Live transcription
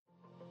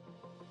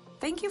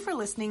Thank you for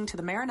listening to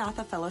the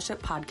Maranatha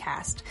Fellowship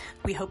podcast.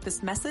 We hope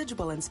this message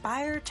will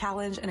inspire,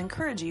 challenge, and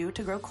encourage you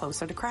to grow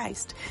closer to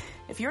Christ.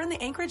 If you're in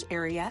the Anchorage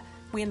area,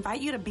 we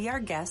invite you to be our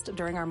guest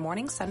during our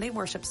morning Sunday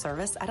worship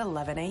service at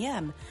 11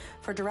 a.m.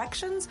 For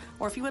directions,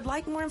 or if you would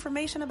like more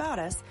information about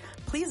us,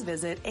 please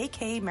visit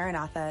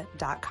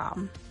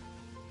akmaranatha.com.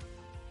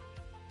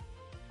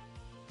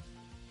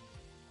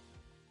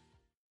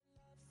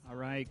 All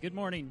right, good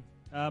morning.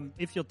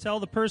 If you'll tell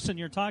the person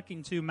you're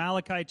talking to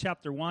Malachi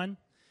chapter 1,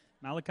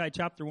 Malachi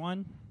chapter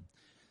 1,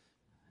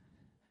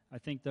 I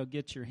think they'll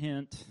get your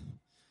hint.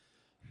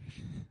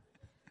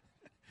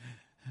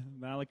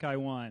 Malachi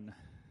 1,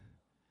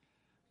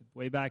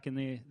 way back in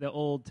the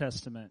Old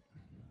Testament.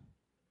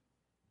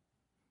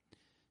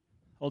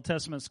 Old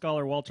Testament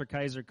scholar Walter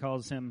Kaiser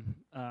calls him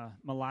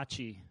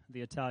Malachi, the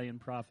Italian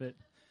prophet.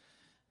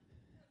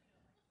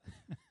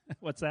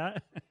 What's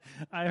that?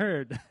 I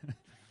heard.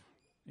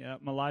 Yeah,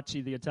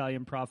 Malachi, the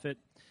Italian prophet,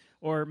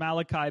 or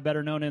Malachi,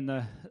 better known in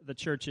the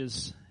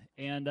churches.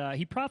 And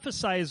he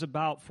prophesies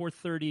about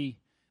 430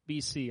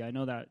 BC. I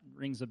know that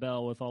rings a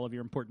bell with all of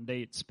your important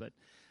dates, but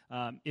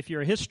if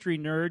you're a history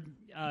nerd,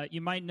 you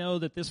might know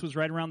that this was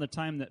right around the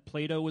time that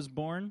Plato was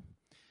born,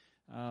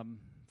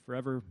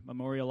 forever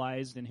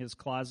memorialized in his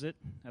closet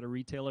at a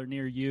retailer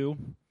near you.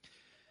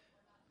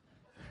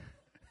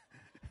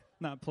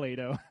 Not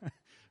Plato,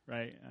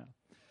 right?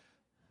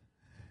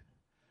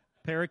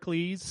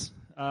 Pericles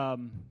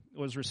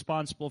was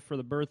responsible for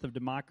the birth of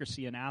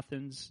democracy in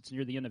Athens. It's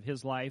near the end of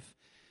his life.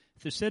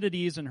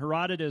 Thucydides and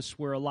Herodotus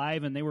were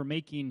alive, and they were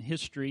making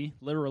history,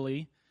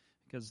 literally,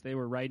 because they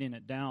were writing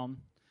it down.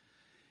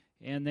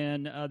 And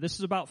then this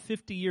is about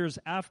 50 years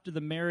after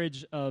the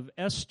marriage of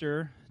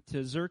Esther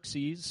to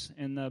Xerxes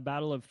in the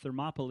Battle of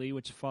Thermopylae,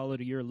 which followed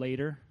a year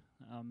later.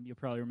 You'll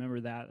probably remember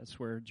that. That's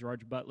where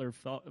George Butler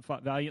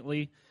fought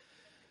valiantly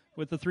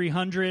with the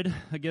 300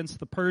 against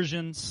the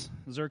Persians,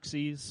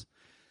 Xerxes.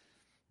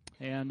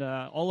 And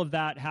all of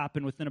that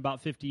happened within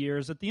about 50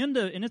 years.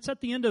 It's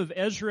at the end of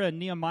Ezra and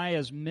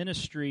Nehemiah's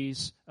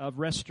ministries of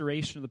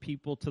restoration of the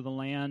people to the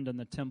land and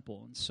the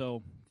temple. And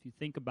so if you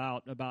think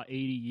about 80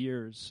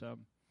 years,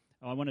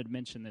 I wanted to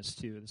mention this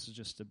too. This is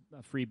just a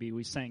freebie.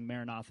 We sang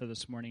Maranatha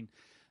this morning.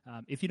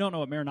 If you don't know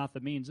what Maranatha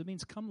means, it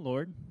means come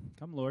Lord,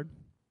 come Lord.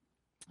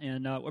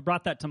 And what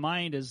brought that to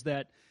mind is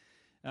that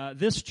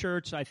this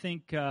church, I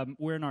think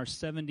we're in our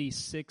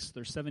 76th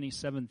or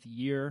 77th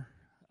year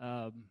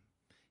of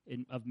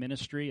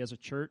ministry as a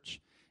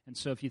church. And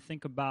so if you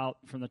think about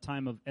from the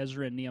time of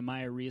Ezra and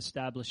Nehemiah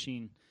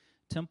reestablishing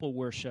temple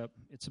worship,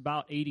 it's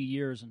about 80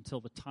 years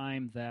until the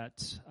time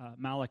that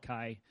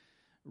Malachi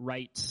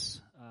writes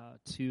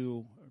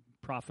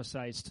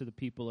prophesies to the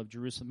people of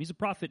Jerusalem. He's a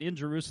prophet in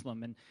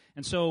Jerusalem.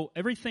 And so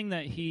everything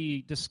that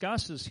he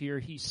discusses here,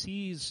 he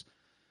sees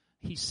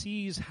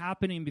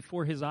happening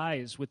before his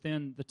eyes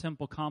within the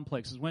temple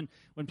complexes. When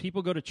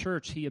people go to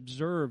church, he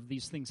observed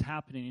these things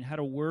happening and had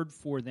a word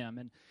for them.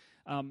 And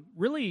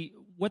really,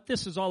 what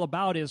this is all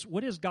about is,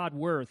 what is God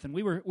worth? And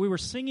we were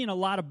singing a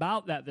lot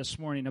about that this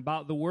morning,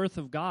 about the worth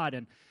of God.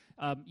 And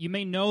you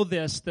may know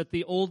this, that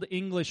the Old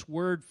English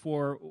word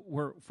for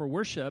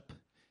worship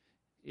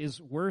is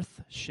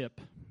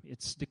worthship.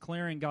 It's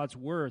declaring God's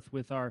worth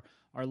with our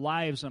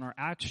lives and our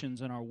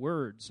actions and our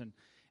words.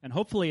 And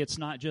hopefully it's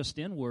not just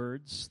in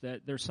words,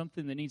 that there's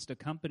something that needs to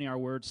accompany our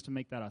words to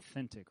make that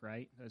authentic,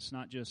 right? It's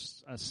not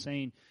just us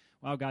saying,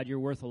 wow, God, you're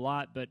worth a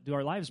lot, but do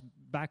our lives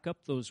back up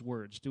those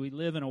words? Do we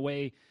live in a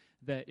way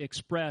that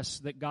express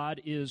that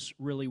God is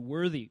really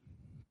worthy?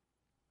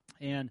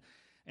 And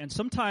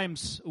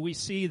sometimes we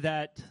see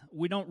that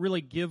we don't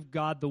really give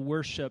God the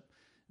worship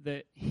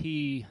that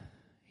He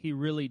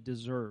really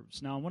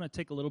deserves. Now, I want to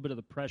take a little bit of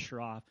the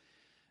pressure off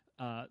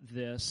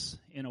this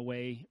in a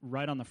way,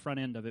 right on the front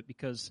end of it,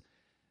 because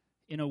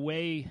in a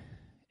way,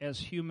 as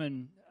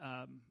human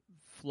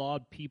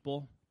flawed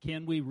people,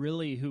 can we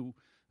really, who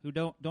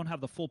don't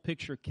have the full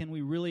picture, can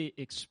we really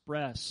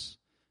express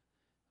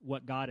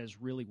what God is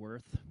really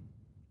worth?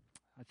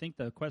 I think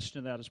the question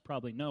of that is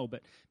probably no,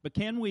 but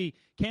can we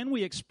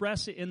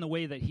express it in the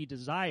way that He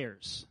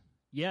desires?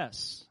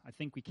 Yes, I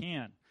think we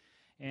can.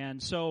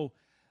 And so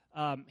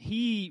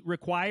He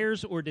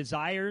requires or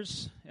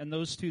desires, and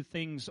those two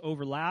things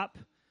overlap.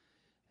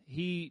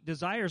 He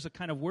desires a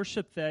kind of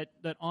worship that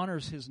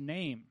honors His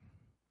name.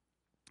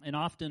 And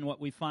often what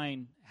we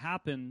find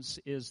happens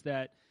is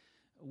that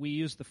we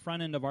use the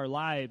front end of our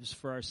lives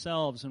for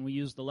ourselves, and we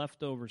use the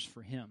leftovers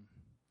for Him.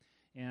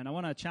 And I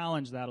want to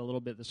challenge that a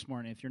little bit this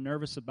morning. If you're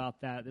nervous about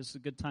that, this is a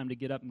good time to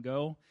get up and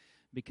go,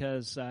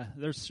 because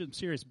there's some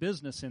serious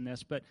business in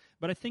this. But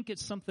I think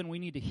it's something we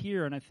need to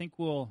hear, and I think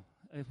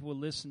if we'll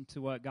listen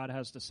to what God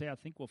has to say, I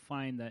think we'll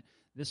find that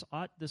this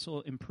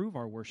will improve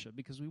our worship,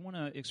 because we want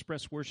to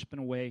express worship in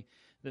a way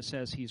that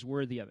says He's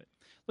worthy of it.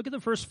 Look at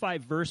the first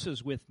 5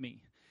 verses with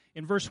me.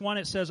 In verse 1,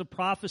 it says, a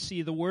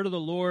prophecy, the word of the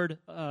Lord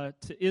to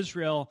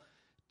Israel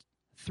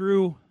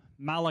through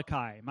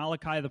Malachi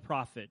the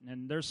prophet.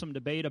 And there's some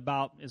debate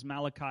about, is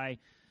Malachi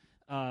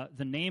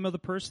the name of the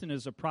person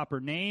is a proper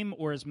name,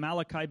 or is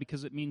Malachi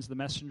because it means the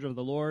messenger of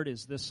the Lord?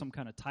 Is this some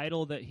kind of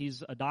title that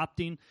he's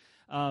adopting?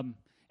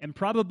 And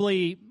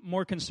probably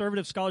more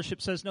conservative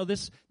scholarship says, no,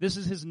 this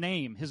is his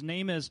name. His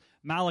name is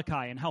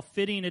Malachi, and how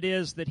fitting it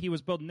is that he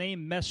was both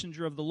named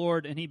messenger of the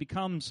Lord, and he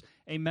becomes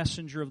a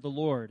messenger of the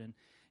Lord.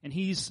 And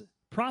he's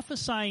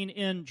prophesying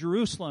in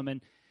Jerusalem,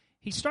 and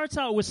he starts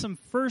out with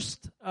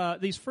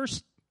these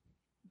first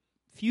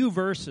few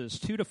verses,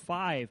 2 to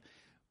 5,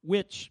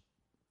 which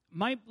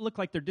might look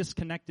like they're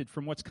disconnected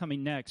from what's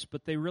coming next,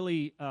 but they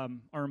really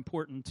are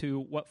important to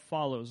what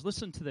follows.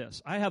 Listen to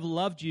this. I have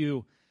loved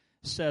you,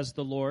 says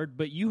the Lord,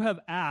 but you have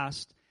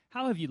asked,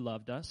 how have you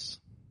loved us?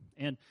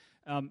 And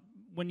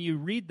when you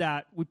read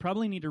that, we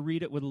probably need to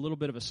read it with a little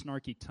bit of a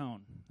snarky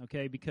tone,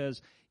 okay?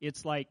 Because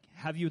it's like,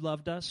 have you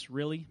loved us,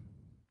 really?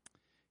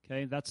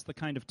 Okay, that's the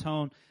kind of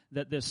tone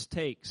that this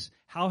takes.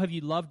 How have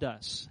you loved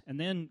us? And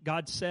then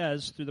God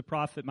says through the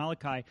prophet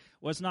Malachi,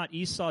 was not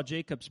Esau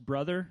Jacob's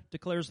brother,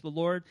 declares the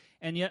Lord?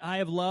 And yet I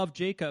have loved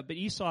Jacob, but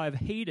Esau I have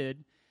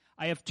hated.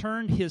 I have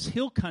turned his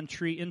hill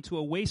country into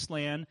a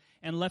wasteland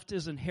and left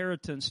his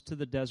inheritance to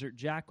the desert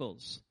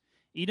jackals.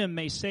 Edom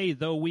may say,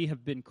 though we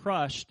have been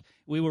crushed,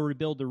 we will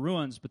rebuild the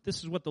ruins. But this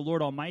is what the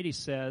Lord Almighty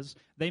says,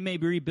 they may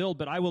be rebuilt,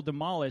 but I will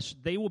demolish.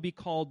 They will be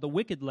called the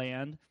wicked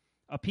land,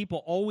 a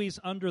people always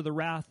under the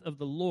wrath of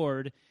the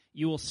Lord.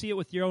 You will see it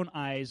with your own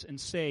eyes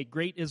and say,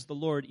 great is the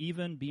Lord,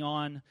 even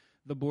beyond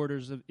the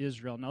borders of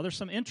Israel. Now, there's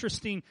some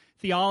interesting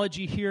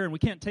theology here, and we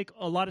can't take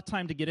a lot of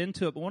time to get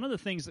into it, but one of the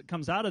things that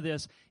comes out of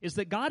this is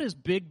that God is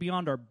big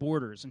beyond our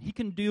borders, and he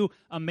can do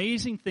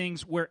amazing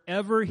things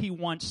wherever he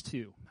wants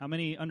to. How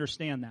many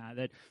understand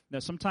that?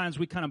 That sometimes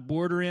we kind of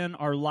border in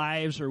our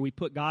lives, or we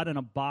put God in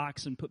a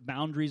box and put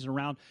boundaries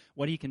around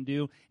what he can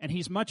do, and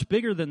he's much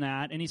bigger than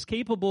that, and he's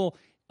capable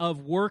of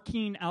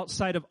working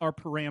outside of our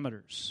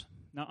parameters.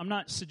 Now, I'm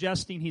not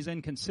suggesting he's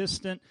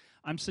inconsistent.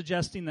 I'm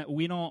suggesting that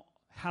we don't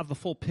have the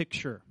full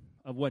picture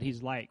of what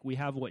he's like. We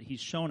have what he's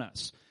shown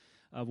us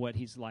of what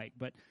he's like.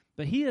 But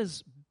he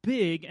is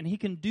big, and he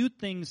can do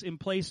things in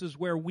places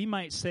where we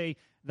might say,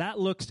 that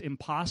looks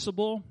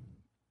impossible,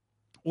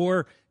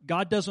 or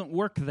God doesn't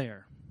work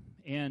there.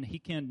 And he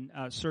can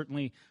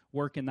certainly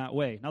work in that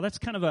way. Now, that's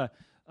kind of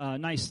a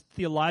nice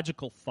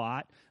theological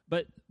thought.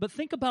 But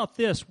think about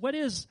this. What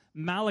is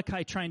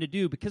Malachi trying to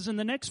do? Because in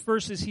the next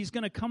verses, he's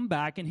going to come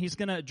back and he's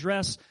going to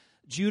address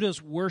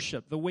Judah's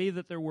worship, the way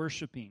that they're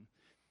worshiping.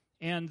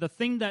 And the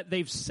thing that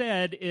they've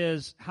said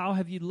is, how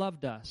have you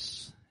loved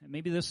us? And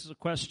maybe this is a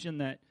question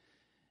that,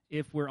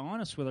 if we're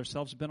honest with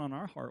ourselves, has been on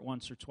our heart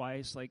once or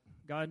twice. Like,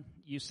 God,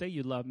 you say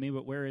you love me,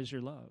 but where is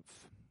your love?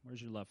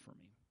 Where's your love for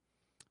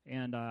me?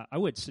 And I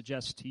would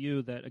suggest to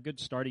you that a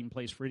good starting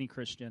place for any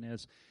Christian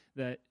is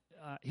that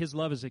his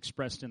love is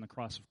expressed in the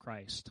cross of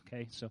Christ,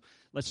 okay? So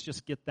let's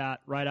just get that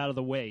right out of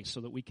the way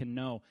so that we can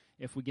know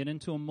if we get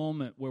into a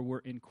moment where we're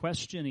in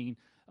questioning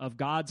of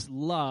God's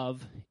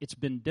love, it's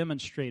been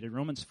demonstrated.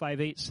 Romans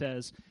 5:8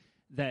 says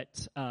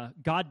that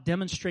God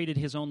demonstrated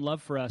his own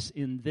love for us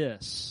in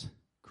this.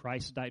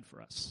 Christ died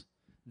for us.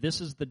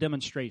 This is the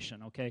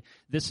demonstration, okay?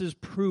 This is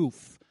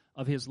proof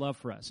of his love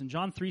for us. And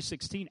John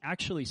 3:16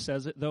 actually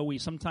says it, though we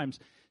sometimes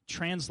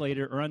translate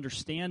it or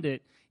understand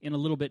it in a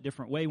little bit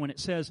different way. When it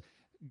says,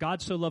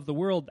 God so loved the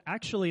world,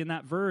 actually in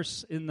that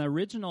verse, in the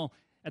original,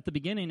 at the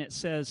beginning, it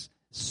says,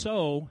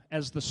 so,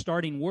 as the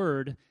starting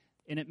word,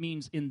 and it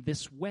means in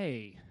this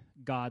way,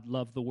 God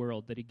loved the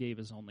world that he gave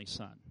his only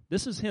son.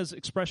 This is his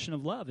expression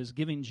of love, is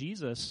giving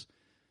Jesus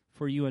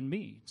for you and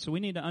me. So we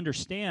need to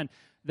understand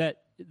that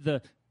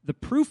the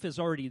proof is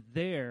already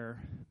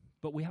there,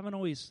 but we haven't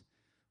always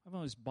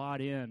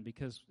bought in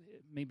because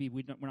maybe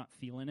we're not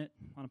feeling it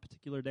on a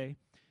particular day.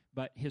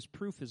 But his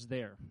proof is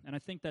there. And I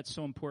think that's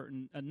so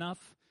important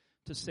enough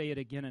to say it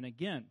again and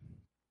again.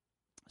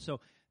 So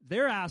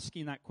they're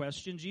asking that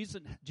question.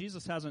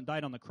 Jesus hasn't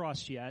died on the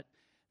cross yet.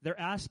 They're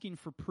asking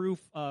for proof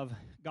of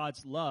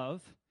God's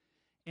love.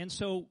 And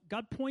so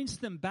God points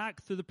them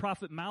back through the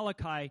prophet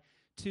Malachi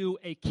to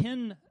a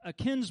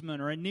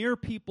kinsman or a near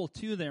people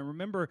to them.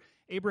 Remember,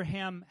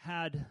 Abraham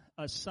had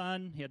a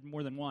son. He had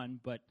more than one,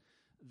 but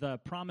the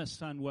promised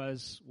son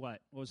was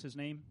what? What was his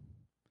name?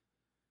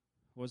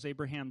 What was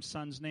Abraham's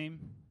son's name?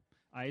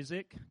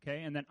 Isaac.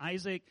 Okay, and then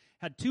Isaac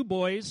had two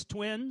boys,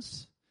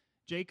 twins,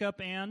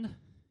 Jacob and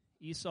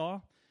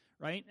Esau,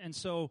 right? And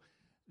so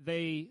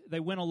they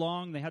went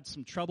along. They had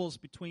some troubles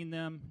between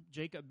them.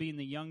 Jacob being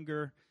the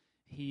younger,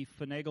 he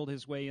finagled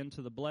his way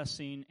into the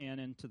blessing and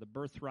into the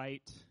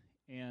birthright,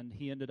 and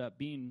he ended up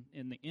being,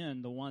 in the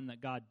end, the one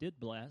that God did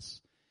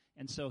bless.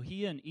 And so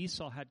he and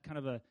Esau had kind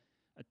of a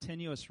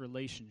tenuous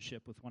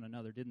relationship with one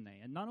another, didn't they?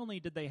 And not only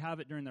did they have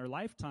it during their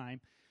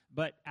lifetime,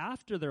 but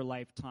after their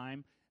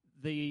lifetime,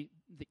 the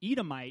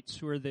Edomites,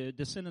 who are the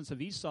descendants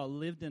of Esau,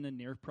 lived in a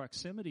near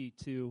proximity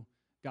to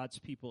God's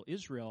people,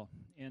 Israel.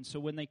 And so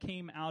when they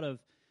came out of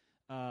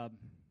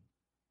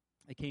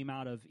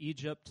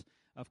Egypt,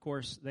 of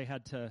course, they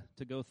had to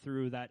go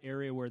through that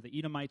area where the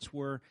Edomites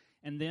were.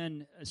 And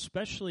then,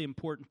 especially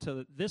important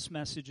to this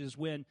message is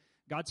when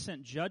God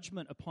sent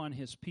judgment upon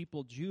his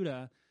people,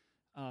 Judah,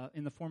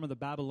 in the form of the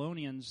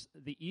Babylonians,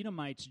 the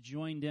Edomites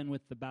joined in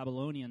with the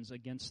Babylonians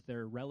against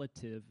their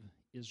relative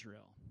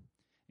Israel.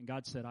 And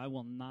God said, I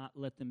will not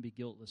let them be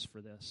guiltless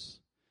for this.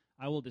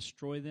 I will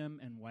destroy them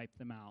and wipe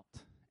them out.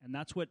 And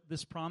that's what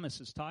this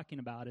promise is talking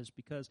about, is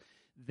because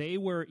they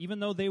were, even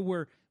though they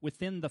were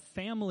within the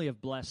family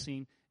of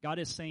blessing, God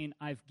is saying,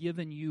 I've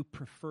given you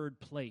preferred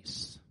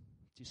place.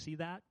 Do you see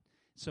that?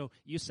 So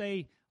you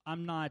say,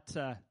 I'm not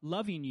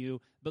loving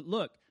you, but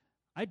look,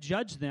 I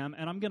judge them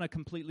and I'm going to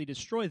completely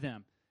destroy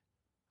them.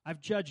 I've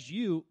judged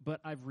you,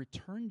 but I've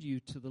returned you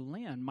to the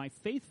land. My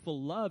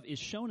faithful love is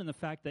shown in the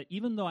fact that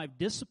even though I've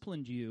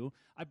disciplined you,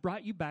 I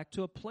brought you back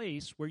to a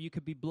place where you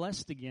could be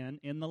blessed again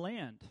in the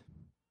land.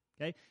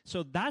 Okay?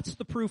 So that's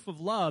the proof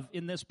of love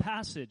in this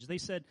passage. They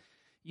said,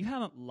 you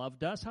haven't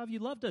loved us. How have you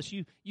loved us?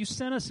 You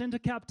sent us into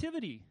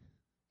captivity.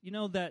 You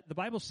know that the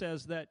Bible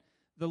says that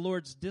the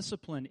Lord's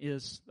discipline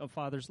is a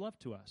father's love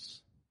to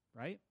us,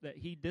 right? That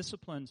he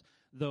disciplines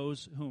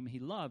those whom he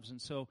loves.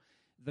 And so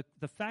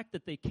the fact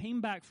that they came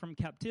back from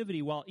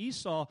captivity, while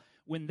Esau,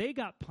 when they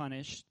got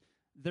punished,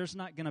 there's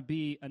not going to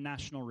be a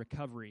national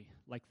recovery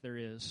like there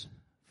is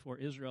for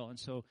Israel. And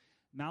so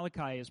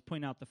Malachi is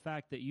pointing out the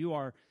fact that you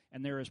are,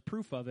 and there is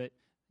proof of it,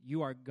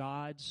 you are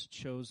God's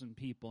chosen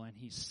people, and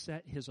he's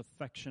set his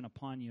affection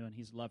upon you, and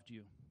he's loved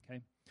you,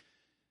 okay?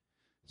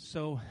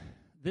 So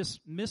this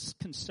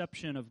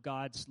misconception of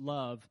God's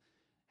love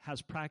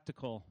has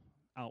practical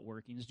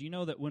outworkings. Do you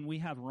know that when we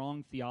have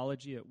wrong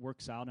theology, it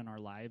works out in our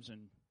lives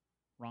and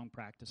wrong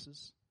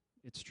practices?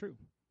 It's true.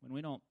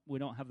 When we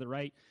don't have the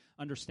right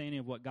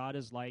understanding of what God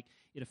is like,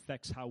 it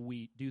affects how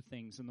we do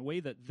things. And the way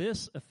that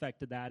this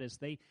affected that is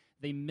they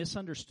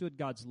misunderstood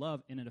God's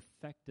love, and it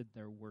affected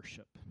their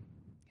worship.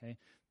 Okay?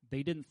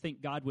 They didn't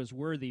think God was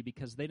worthy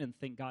because they didn't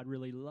think God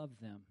really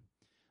loved them.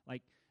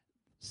 Like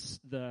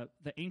the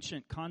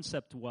ancient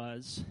concept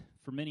was,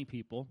 for many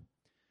people,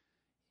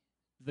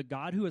 the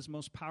God who is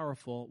most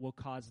powerful will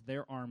cause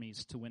their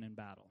armies to win in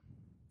battle.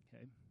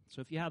 Okay?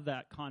 So if you have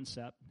that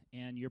concept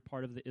and you're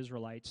part of the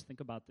Israelites, think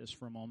about this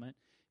for a moment.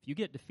 If you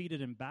get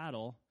defeated in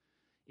battle,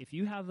 if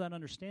you have that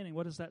understanding,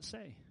 what does that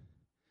say?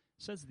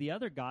 It says the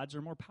other gods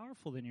are more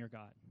powerful than your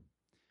God.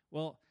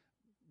 Well,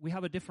 we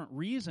have a different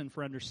reason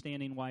for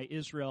understanding why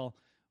Israel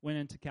went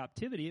into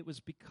captivity. It was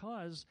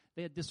because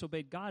they had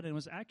disobeyed God, and it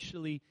was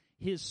actually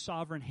his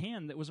sovereign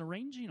hand that was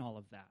arranging all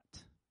of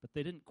that. But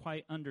they didn't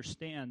quite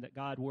understand that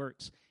God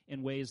works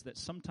in ways that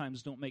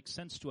sometimes don't make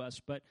sense to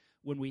us. But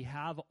when we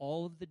have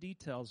all of the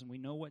details and we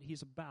know what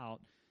he's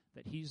about,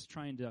 that he's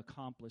trying to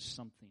accomplish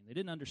something. They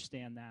didn't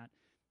understand that,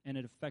 and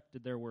it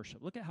affected their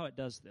worship. Look at how it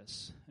does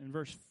this in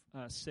verse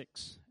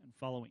 6 and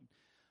following.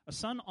 A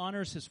son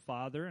honors his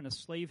father, and a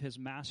slave his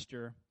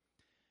master.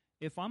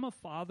 If I'm a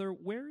father,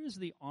 where is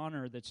the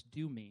honor that's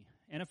due me?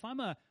 And if I'm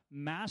a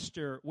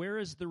master, where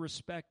is the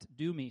respect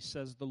due me,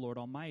 says the Lord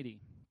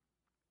Almighty?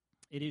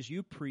 It is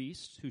you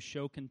priests who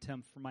show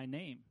contempt for my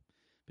name.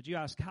 But you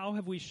ask, how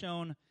have we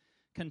shown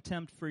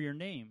contempt for your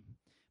name?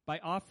 By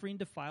offering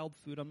defiled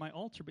food on my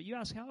altar. But you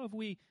ask, how have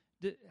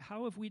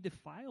we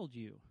defiled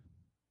you?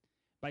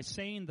 By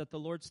saying that the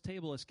Lord's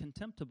table is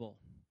contemptible.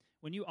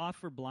 When you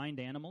offer blind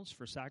animals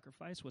for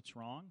sacrifice, what's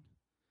wrong?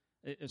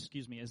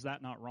 Is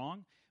that not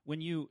wrong?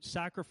 When you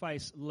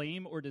sacrifice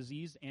lame or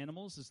diseased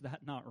animals, is that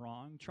not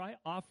wrong? Try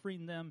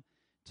offering them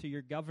to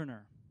your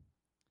governor.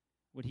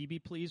 Would he be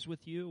pleased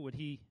with you? Would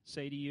he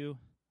say to you,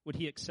 would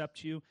he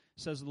accept you,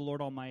 says the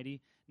Lord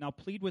Almighty? Now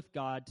plead with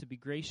God to be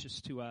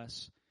gracious to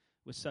us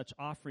with such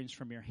offerings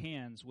from your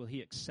hands. Will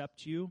he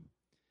accept you,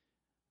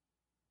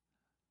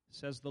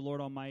 says the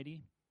Lord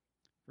Almighty?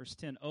 Verse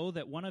 10, oh,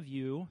 that one of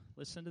you,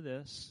 listen to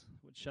this,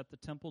 would shut the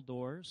temple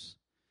doors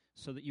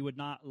so that you would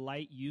not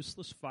light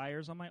useless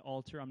fires on my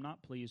altar. I'm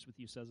not pleased with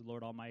you, says the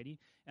Lord Almighty,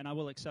 and I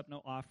will accept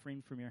no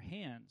offering from your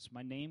hands.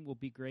 My name will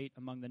be great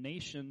among the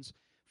nations,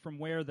 from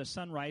where the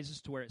sun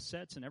rises to where it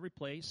sets, in every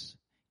place,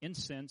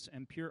 incense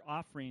and pure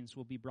offerings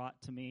will be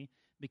brought to me,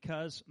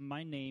 because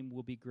my name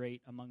will be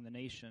great among the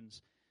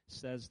nations,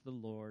 says the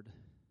Lord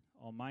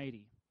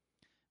Almighty.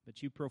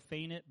 But you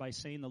profane it by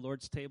saying the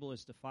Lord's table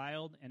is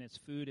defiled and its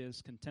food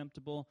is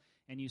contemptible,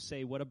 and you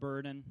say, what a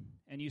burden,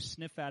 and you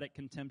sniff at it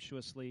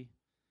contemptuously,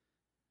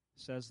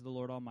 says the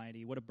Lord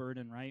Almighty. What a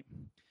burden, right?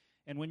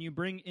 And when you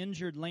bring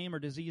injured, lame, or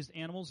diseased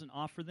animals and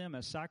offer them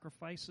as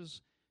sacrifices,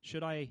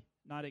 should I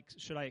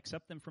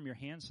accept them from your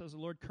hand, says the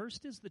Lord?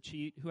 Cursed is the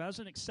cheat who has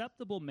an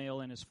acceptable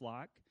male in his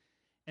flock,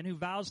 and who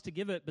vows to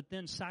give it, but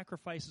then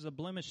sacrifices a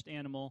blemished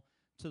animal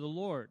to the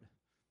Lord.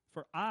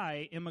 For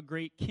I am a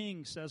great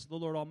king, says the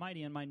Lord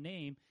Almighty, and my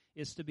name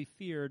is to be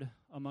feared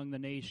among the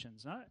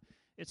nations. Now,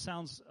 it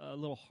sounds a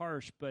little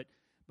harsh, but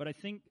I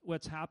think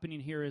what's happening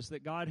here is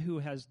that God, who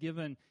has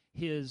given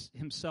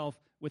himself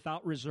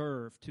without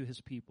reserve to his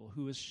people,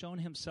 who has shown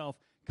himself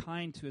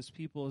kind to his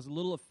people, is a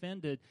little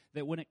offended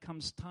that when it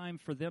comes time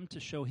for them to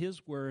show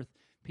his worth,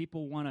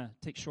 people want to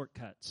take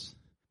shortcuts.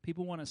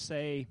 People want to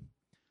say,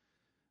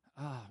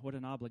 what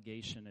an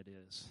obligation it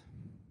is.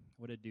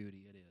 What a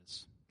duty it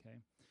is. Okay?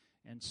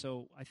 And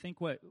so I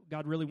think what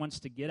God really wants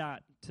to get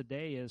at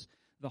today is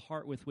the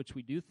heart with which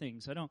we do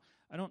things. I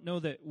don't know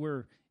that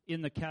we're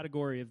in the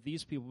category of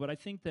these people, but I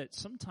think that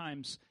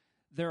sometimes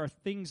there are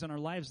things in our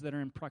lives that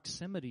are in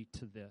proximity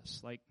to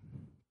this. Like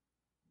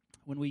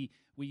when we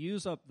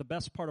use up the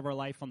best part of our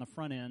life on the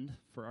front end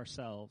for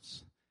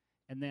ourselves,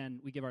 and then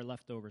we give our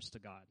leftovers to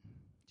God.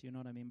 Do you know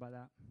what I mean by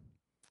that?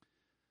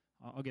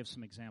 I'll give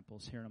some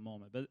examples here in a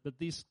moment. But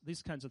these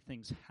kinds of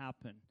things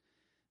happen.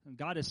 And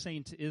God is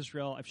saying to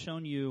Israel, I've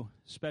shown you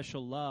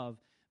special love,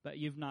 but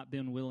you've not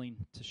been willing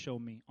to show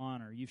me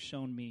honor. You've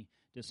shown me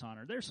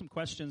dishonor. There's some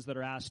questions that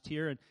are asked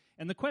here.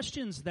 And the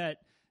questions that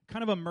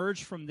kind of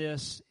emerge from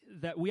this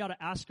that we ought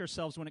to ask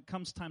ourselves when it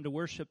comes time to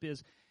worship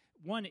is,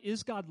 one,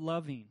 is God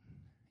loving?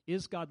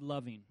 Is God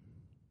loving?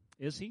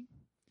 Is he?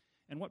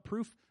 And what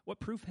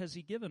proof has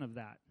he given of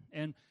that?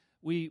 And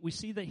we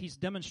see that he's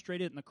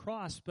demonstrated in the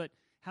cross, but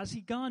has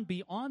he gone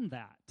beyond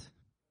that?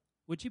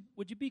 Would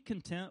you be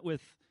content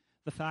with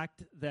the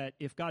fact that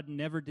if God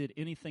never did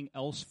anything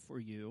else for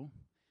you,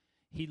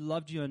 he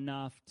loved you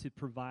enough to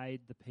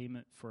provide the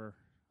payment for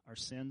our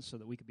sins so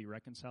that we could be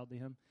reconciled to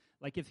him?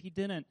 Like if he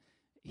didn't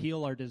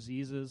heal our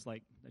diseases,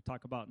 like they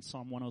talk about in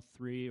Psalm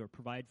 103, or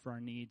provide for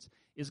our needs,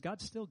 is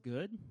God still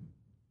good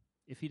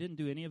if he didn't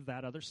do any of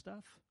that other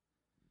stuff?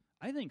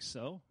 I think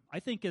so. I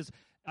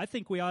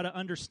think we ought to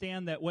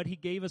understand that what he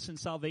gave us in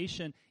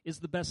salvation is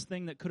the best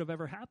thing that could have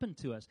ever happened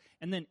to us.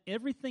 And then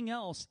everything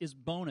else is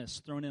bonus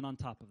thrown in on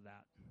top of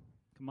that.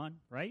 Come on,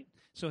 right?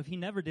 So if he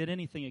never did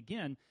anything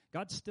again,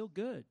 God's still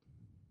good.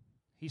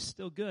 He's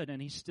still good,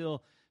 and he's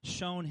still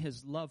shown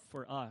his love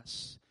for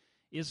us.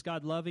 Is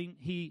God loving?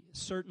 He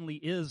certainly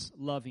is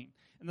loving.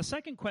 And the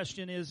second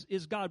question is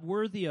God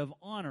worthy of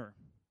honor?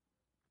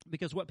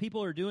 Because what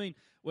people are doing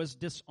was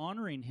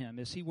dishonoring him.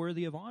 Is he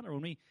worthy of honor?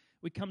 When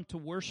we come to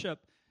worship,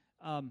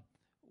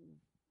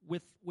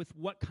 with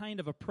what kind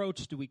of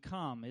approach do we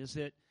come? Is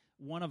it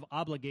one of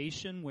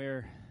obligation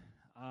where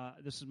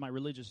this is my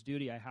religious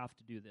duty, I have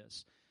to do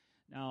this?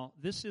 Now,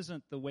 this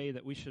isn't the way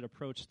that we should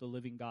approach the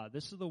living God.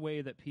 This is the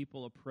way that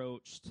people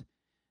approached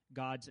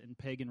gods in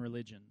pagan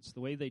religions. The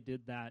way they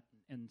did that,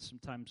 and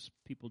sometimes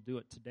people do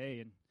it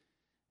today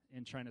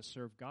in trying to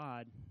serve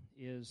God,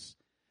 is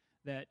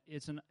that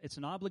it's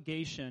an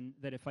obligation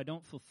that if I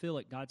don't fulfill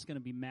it, God's going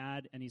to be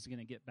mad and he's going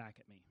to get back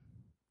at me.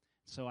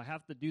 So I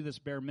have to do this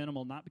bare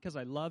minimal, not because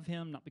I love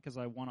him, not because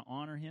I want to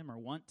honor him or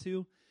want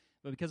to,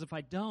 but because if I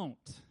don't,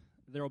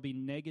 there will be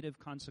negative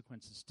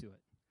consequences to it.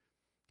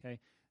 Okay?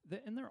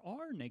 And there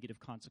are negative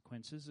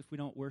consequences if we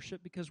don't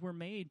worship, because we're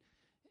made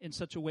in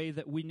such a way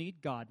that we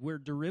need God. We're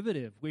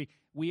derivative.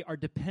 We are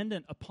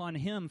dependent upon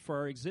him for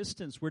our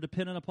existence. We're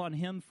dependent upon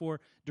him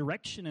for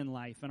direction in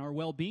life and our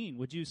well-being.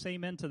 Would you say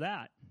amen to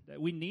that? That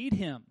we need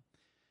him.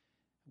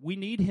 We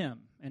need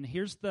him. And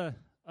here's the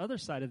other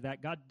side of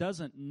that. God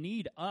doesn't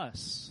need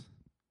us.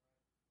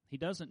 He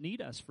doesn't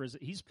need us.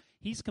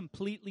 He's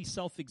completely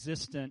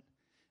self-existent,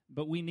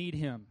 but we need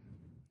him.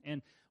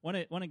 And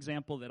one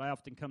example that I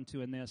often come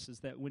to in this is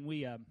that when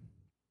we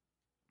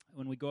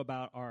go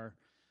about our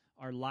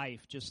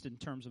life, just in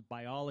terms of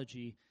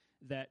biology,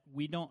 that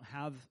we don't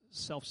have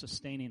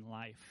self-sustaining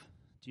life.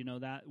 Do you know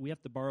that? We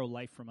have to borrow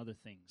life from other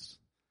things,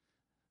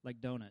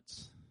 like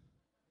donuts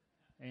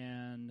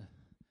and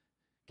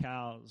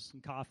cows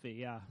and coffee,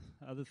 yeah,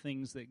 other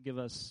things that give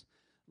us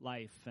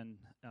life. And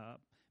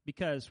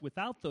because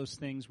without those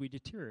things, we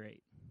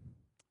deteriorate,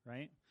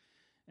 right?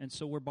 And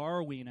so we're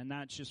borrowing, and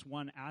that's just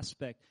one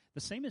aspect.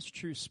 The same is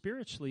true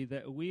spiritually,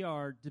 that we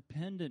are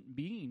dependent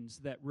beings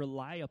that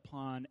rely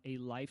upon a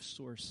life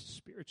source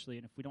spiritually.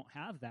 And if we don't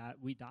have that,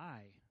 we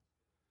die.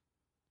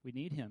 We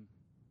need him,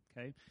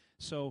 okay?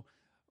 So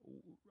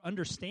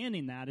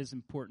understanding that is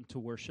important to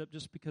worship,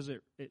 just because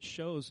it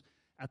shows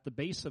at the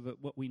base of it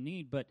what we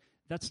need. But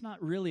that's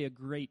not really a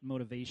great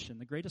motivation.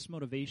 The greatest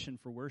motivation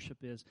for worship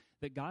is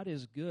that God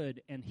is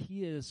good, and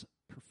he is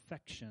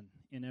perfection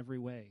in every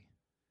way,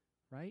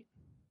 right?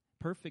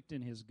 Perfect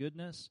in his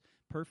goodness,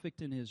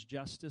 perfect in his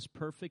justice,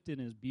 perfect in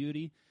his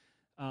beauty.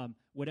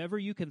 Whatever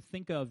you can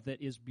think of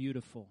that is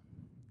beautiful,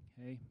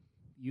 okay?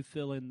 You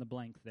fill in the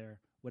blank there.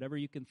 Whatever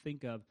you can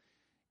think of,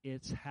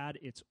 it's had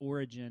its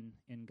origin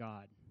in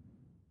God.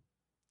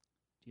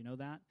 Do you know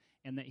that?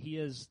 And that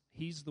he's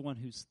the one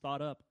who's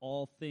thought up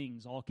all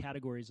things, all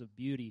categories of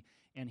beauty,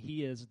 and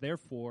he is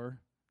therefore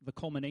the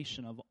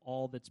culmination of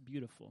all that's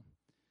beautiful.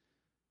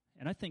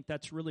 And I think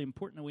that's really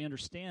important that we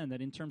understand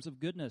that in terms of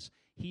goodness,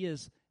 he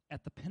is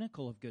at the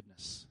pinnacle of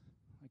goodness.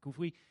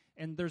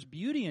 And there's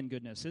beauty in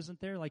goodness, isn't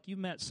there? Like you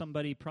met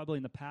somebody probably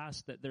in the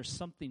past that there's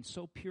something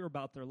so pure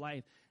about their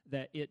life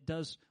that it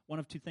does one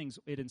of two things.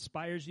 It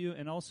inspires you,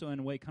 and also in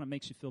a way kind of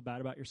makes you feel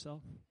bad about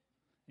yourself.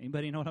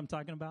 Anybody know what I'm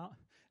talking about?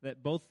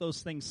 That both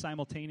those things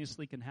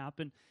simultaneously can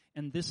happen.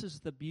 And this is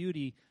the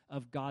beauty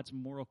of God's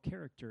moral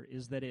character,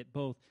 is that it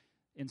both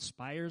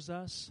inspires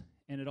us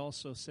and it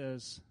also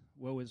says,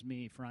 woe is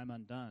me, for I'm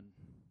undone.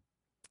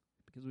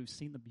 Because we've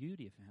seen the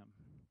beauty of him.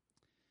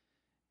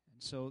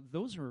 And so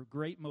those are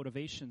great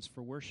motivations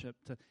for worship.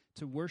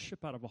 To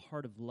worship out of a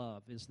heart of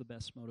love is the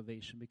best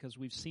motivation, because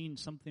we've seen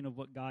something of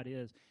what God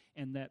is,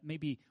 and that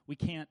maybe we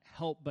can't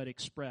help but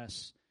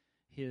express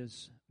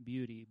His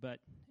beauty. But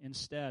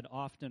instead,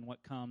 often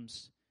what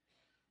comes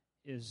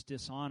is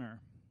dishonor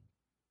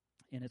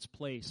in its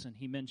place. And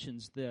he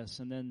mentions this.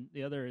 And then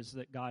the other is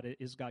that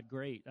is God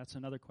great? That's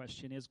another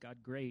question. Is God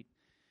great?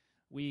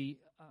 We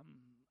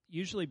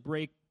usually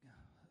break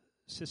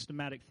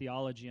systematic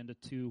theology into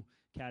two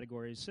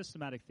categories.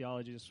 Systematic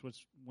theology is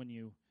when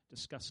you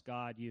discuss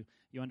God, you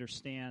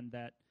understand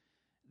that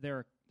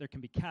there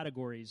can be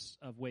categories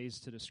of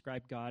ways to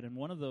describe God, and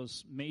one of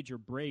those major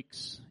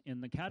breaks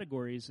in the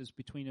categories is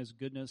between His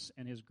goodness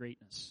and His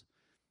greatness.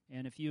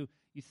 And if you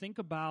think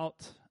about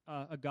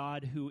a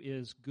God who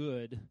is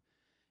good,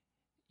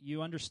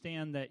 you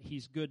understand that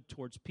He's good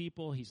towards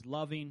people, He's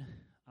loving,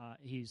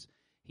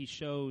 He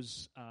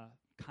shows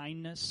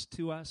kindness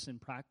to us in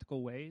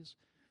practical ways.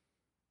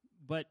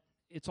 But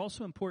it's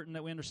also important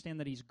that we understand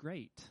that He's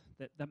great.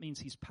 That means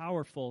He's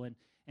powerful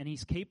and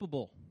He's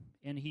capable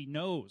and He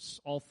knows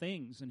all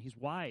things and He's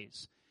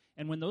wise.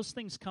 And when those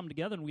things come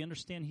together and we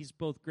understand He's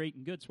both great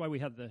and good, that's why we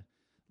have the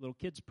little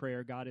kids'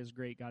 prayer, God is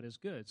great, God is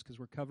good. It's because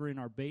we're covering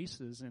our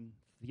bases in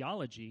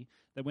theology,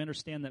 that we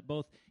understand that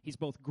He's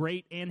both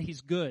great and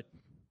He's good.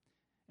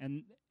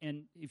 And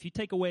if you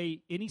take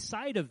away any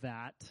side of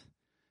that,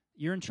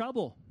 you're in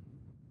trouble.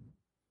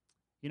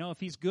 You know,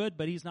 if He's good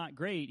but He's not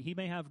great, He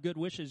may have good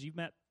wishes. You've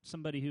met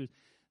somebody who's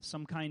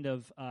some kind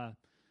of,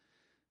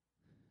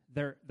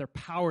 they're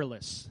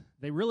powerless.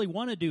 They really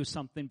want to do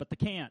something, but they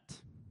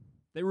can't.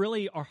 They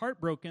really are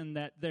heartbroken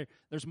that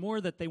there's more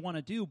that they want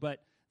to do, but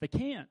they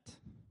can't.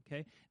 Okay?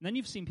 And then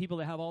you've seen people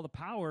that have all the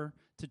power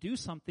to do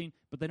something,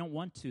 but they don't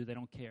want to. They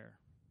don't care.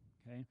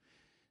 Okay?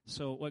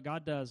 So what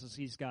God does is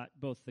He's got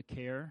both the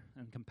care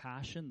and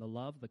compassion, the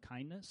love, the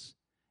kindness,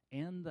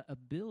 and the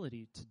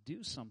ability to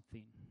do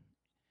something.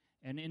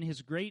 And in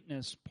His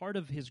greatness, part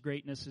of His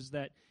greatness is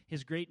that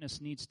His greatness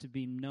needs to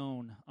be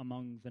known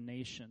among the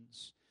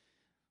nations.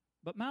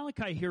 But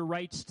Malachi here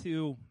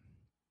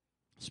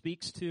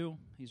speaks to,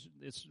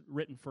 it's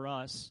written for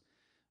us,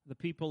 the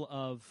people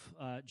of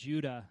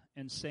Judah,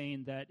 and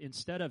saying that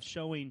instead of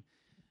showing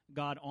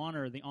God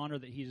honor, the honor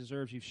that He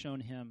deserves, you've shown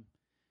Him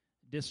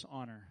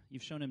dishonor.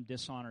 You've shown Him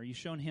dishonor. You've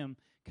shown Him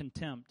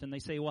contempt. And they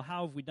say, well,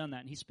 how have we done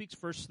that? And He speaks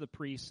first to the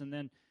priests, and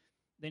then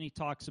He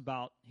talks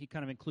about, he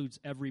kind of includes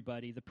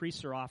everybody. The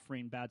priests are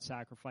offering bad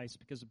sacrifice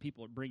because the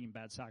people are bringing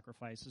bad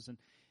sacrifices. And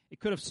it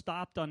could have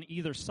stopped on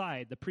either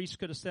side. The priest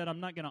could have said, I'm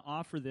not going to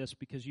offer this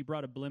because you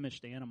brought a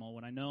blemished animal,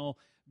 when I know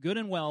good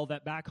and well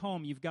that back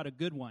home you've got a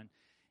good one.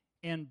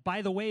 And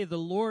by the way, the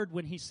Lord,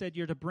 when He said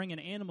you're to bring an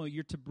animal,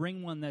 you're to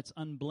bring one that's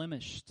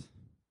unblemished.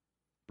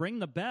 Bring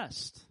the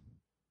best.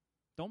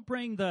 Don't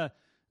bring the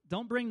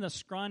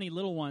scrawny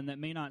little one that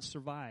may not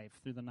survive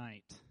through the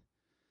night.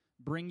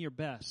 Bring your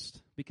best,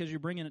 because you're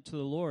bringing it to the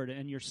Lord,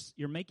 and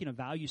you're making a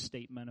value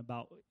statement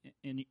about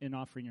in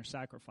offering your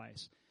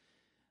sacrifice.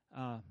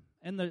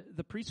 And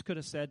the priest could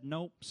have said,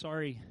 "Nope,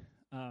 sorry,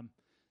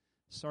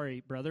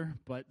 brother,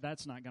 but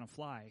that's not going to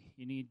fly.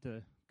 You need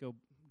to go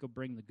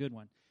bring the good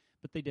one."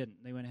 But they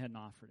didn't. They went ahead and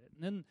offered it.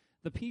 And then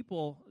the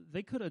people,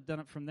 they could have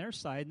done it from their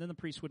side, and then the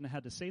priest wouldn't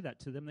have had to say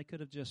that to them. They could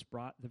have just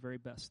brought the very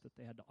best that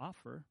they had to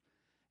offer,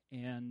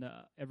 and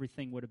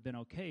everything would have been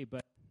okay.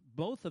 But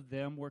both of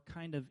them were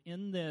kind of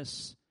in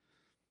this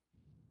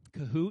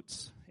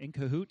cahoots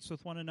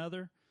with one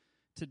another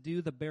to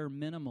do the bare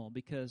minimal,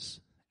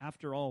 because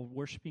after all,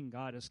 worshiping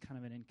God is kind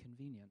of an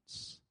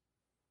inconvenience.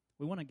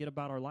 We want to get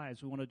about our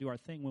lives. We want to do our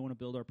thing. We want to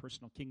build our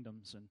personal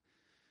kingdoms.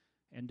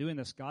 And doing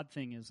this God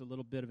thing is a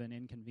little bit of an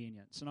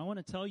inconvenience. And I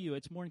want to tell you,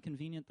 it's more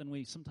inconvenient than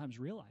we sometimes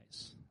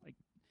realize. Like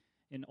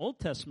in Old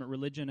Testament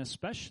religion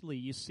especially,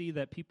 you see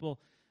that people,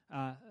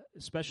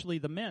 especially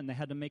the men, they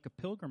had to make a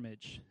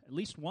pilgrimage at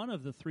least one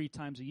of the 3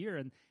 times a year.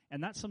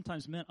 And that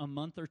sometimes meant a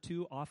month or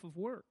 2 off of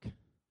work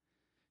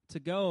to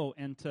go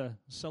and to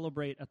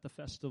celebrate at the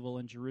festival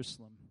in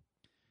Jerusalem.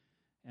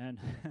 And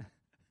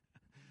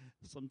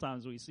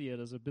sometimes we see it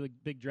as a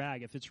big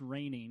drag if it's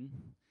raining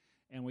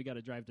and we got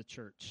to drive to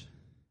church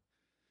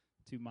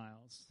 2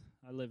 miles.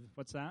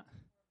 What's that?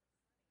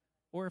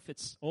 Or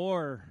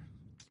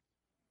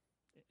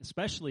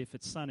especially if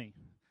it's sunny.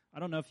 I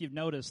don't know if you've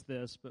noticed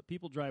this, but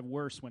people drive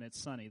worse when it's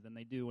sunny than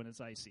they do when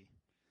it's icy.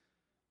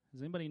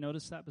 Has anybody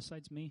noticed that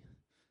besides me?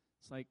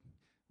 It's like,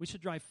 we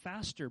should drive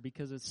faster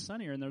because it's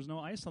sunnier and there's no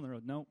ice on the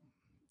road. Nope.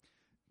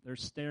 They're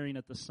staring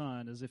at the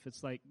sun as if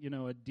it's like,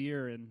 a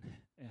deer in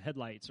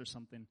headlights or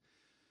something.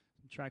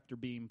 Tractor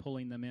beam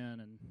pulling them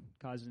in and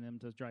causing them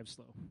to drive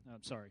slow.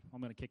 I'm sorry.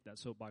 I'm going to kick that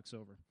soapbox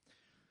over.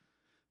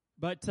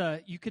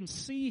 But you can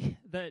see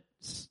that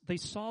they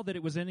saw that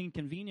it was an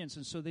inconvenience,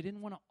 and so they didn't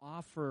want to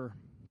offer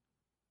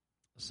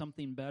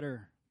something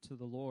better to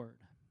the Lord.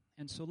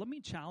 And so let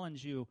me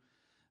challenge you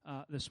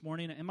this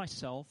morning and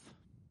myself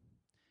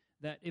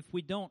that if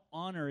we don't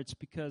honor, it's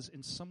because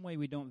in some way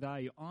we don't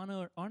value.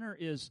 Honor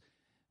is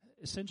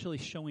essentially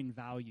showing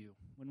value.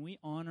 When we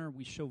honor,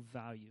 we show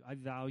value. I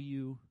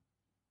value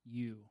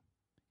you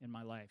in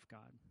my life, God.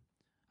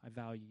 I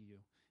value you.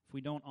 If we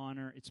don't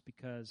honor, it's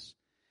because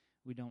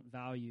we don't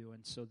value.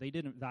 And so they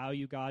didn't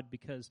value God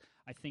because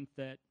I think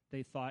that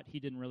they thought he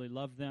didn't really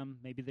love them.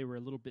 Maybe they were a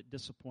little bit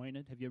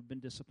disappointed. Have you ever been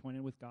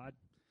disappointed with God?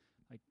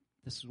 Like,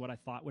 this is what I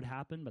thought would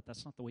happen, but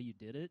that's not the way you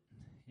did it.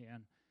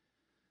 And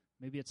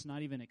maybe it's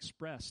not even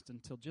expressed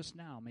until just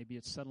now. Maybe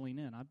it's settling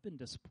in. I've been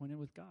disappointed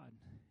with God.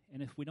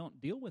 And if we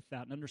don't deal with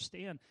that and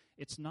understand,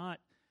 it's not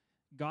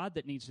God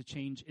that needs to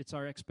change, it's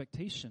our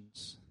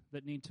expectations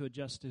that need to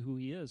adjust to who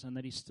he is and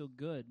that he's still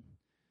good,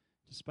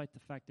 despite the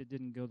fact it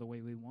didn't go the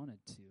way we wanted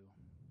to.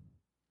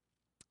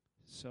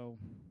 So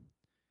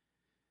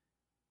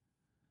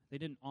they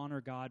didn't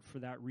honor God for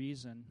that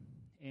reason.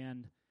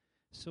 And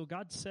so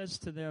God says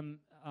to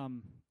them,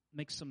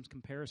 make some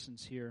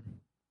comparisons here.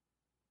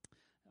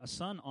 A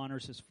son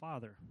honors his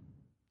father,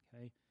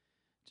 okay?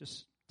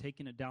 Just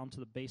taking it down to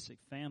the basic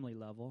family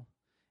level.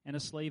 And a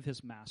slave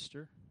his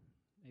master,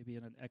 maybe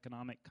in an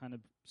economic kind of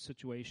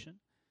situation.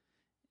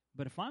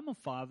 But if I'm a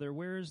father,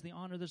 where is the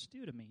honor that's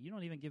due to me? You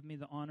don't even give me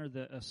the honor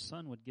that a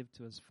son would give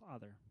to his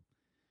father.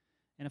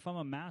 And if I'm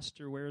a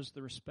master, where is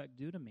the respect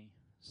due to me,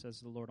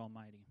 says the Lord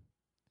Almighty.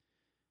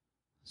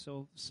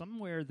 So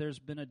somewhere there's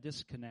been a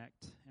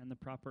disconnect, and the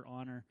proper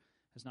honor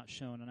has not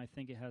shown. And I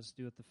think it has to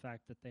do with the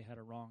fact that they had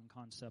a wrong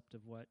concept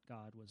of what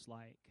God was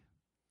like.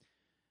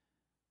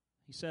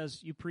 He says,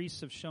 you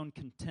priests have shown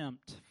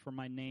contempt for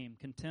my name.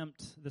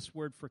 Contempt, this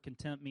word for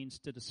contempt means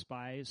to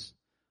despise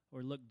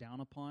or look down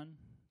upon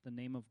the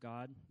name of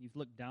God. You've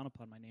looked down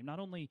upon my name. Not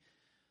only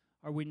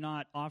are we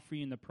not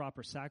offering the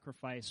proper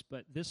sacrifice,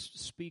 but this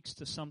speaks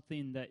to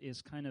something that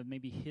is kind of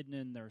maybe hidden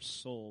in their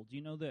soul. Do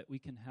you know that we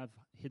can have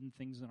hidden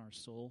things in our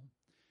soul?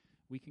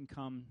 We can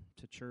come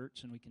to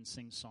church and we can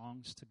sing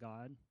songs to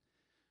God,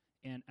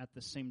 and at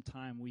the same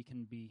time we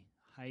can be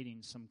hiding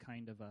some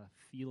kind of a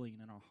feeling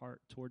in our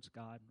heart towards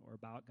God or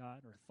about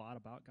God or thought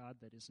about God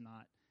that is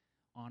not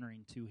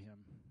honoring to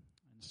him.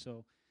 And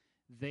so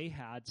they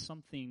had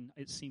something,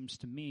 it seems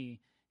to me,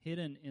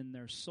 hidden in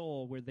their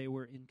soul where they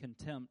were in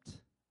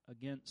contempt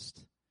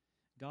against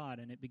God,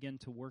 and it began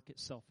to work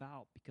itself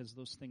out because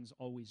those things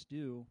always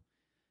do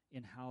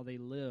in how they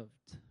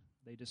lived.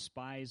 They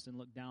despised and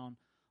looked down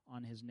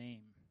on his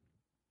name.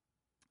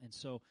 And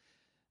so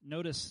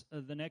notice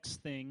the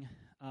next thing,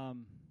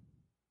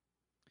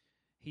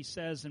 he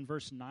says in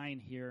verse 9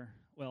 here,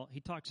 well,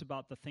 he talks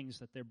about the things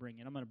that they're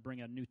bringing. I'm going to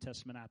bring a New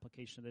Testament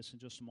application of this in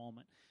just a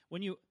moment.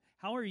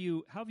 How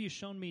have you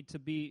shown me to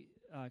be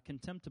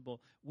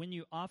contemptible? When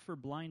you offer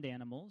blind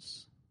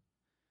animals,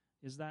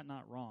 is that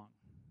not wrong?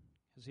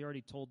 Because he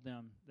already told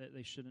them that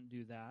they shouldn't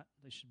do that.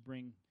 They should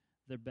bring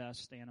their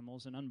best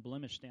animals, an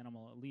unblemished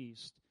animal at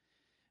least.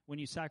 When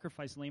you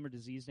sacrifice lame or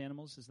diseased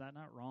animals, is that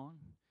not wrong?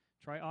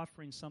 Try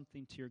offering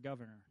something to your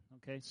governor.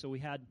 Okay, so we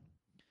had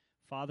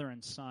father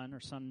and son, or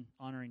son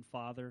honoring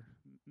father,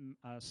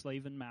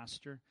 slave and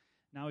master.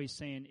 Now he's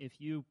saying if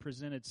you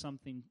presented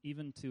something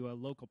even to a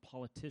local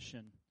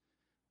politician,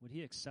 would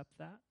he accept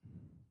that?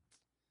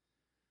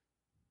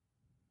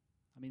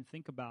 I mean,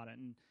 think about it,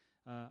 and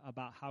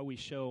about how we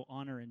show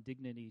honor and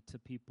dignity to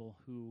people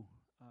who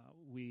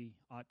we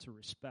ought to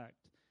respect.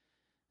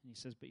 And he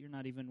says, but you're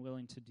not even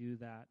willing to do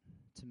that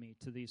to me,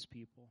 to these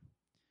people.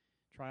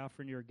 Try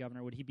offering to your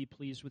governor. Would he be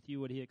pleased with you?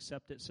 Would he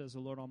accept it, says the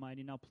Lord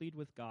Almighty? Now plead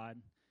with God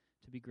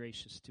to be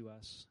gracious to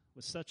us.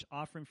 With such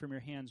offering from your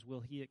hands,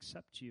 will he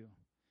accept you?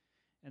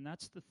 And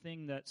that's the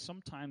thing that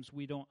sometimes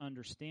we don't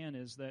understand,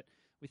 is that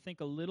we think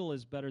a little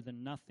is better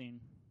than nothing.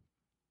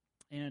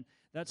 And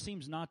that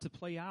seems not to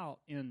play out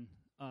in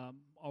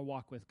our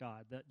walk with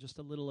God, that just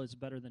a little is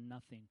better than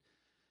nothing.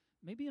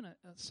 Maybe in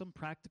some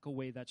practical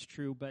way that's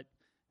true, but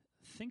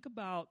think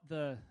about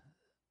the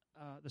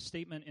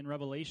statement in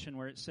Revelation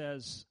where it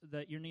says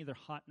that you're neither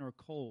hot nor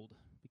cold.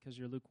 Because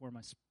you're lukewarm,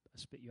 I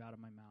spit you out of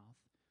my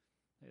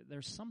mouth.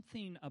 There's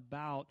something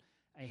about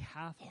a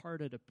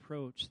half-hearted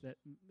approach that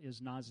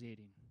is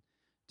nauseating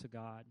to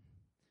God.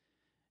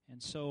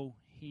 And so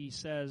he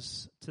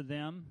says to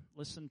them,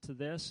 listen to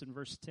this in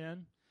verse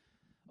 10,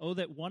 oh,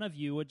 that one of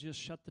you would just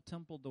shut the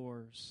temple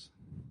doors.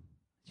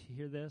 Did you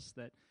hear this?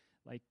 That,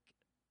 like,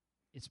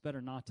 it's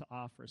better not to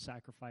offer a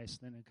sacrifice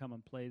than to come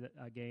and play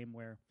a game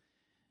where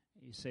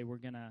you say we're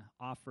going to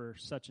offer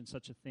such and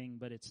such a thing,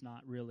 but it's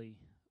not really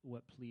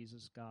what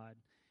pleases God.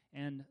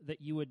 And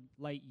that you would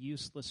light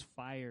useless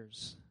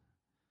fires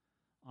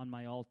on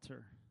my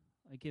altar.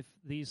 Like, if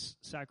these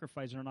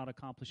sacrifices are not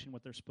accomplishing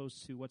what they're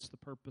supposed to, what's the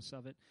purpose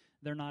of it?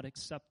 They're not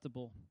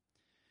acceptable.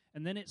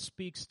 And then it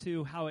speaks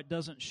to how it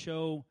doesn't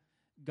show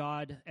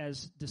God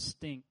as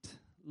distinct.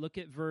 Look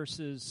at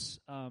verses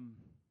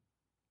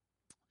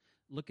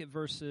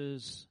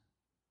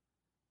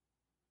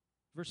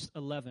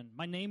 11.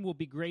 My name will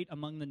be great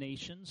among the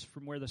nations,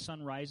 from where the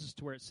sun rises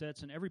to where it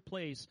sets. In every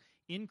place,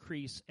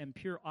 increase and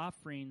pure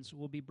offerings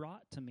will be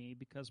brought to me,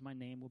 because my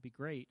name will be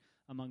great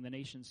among the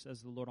nations,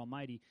 says the Lord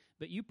Almighty.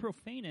 But you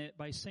profane it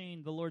by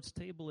saying the Lord's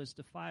table is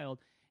defiled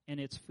and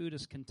its food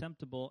is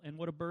contemptible. And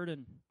what a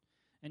burden.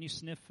 And you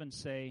sniff and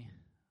say,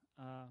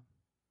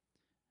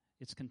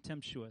 it's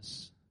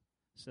contemptuous,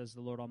 says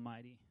the Lord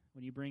Almighty,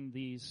 when you bring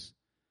these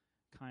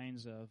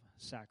kinds of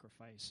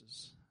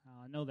sacrifices.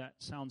 I know that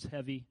sounds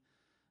heavy,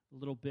 a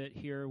little bit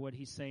here, what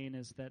he's saying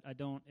is that I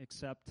don't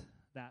accept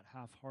that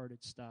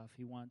half-hearted stuff.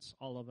 He wants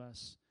all of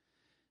us.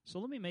 So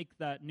let me make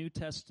that New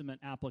Testament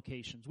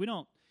applications. We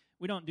don't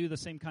do the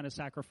same kind of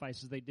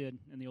sacrifices they did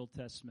in the Old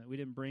Testament. We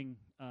didn't bring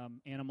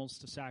animals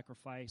to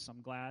sacrifice.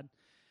 I'm glad.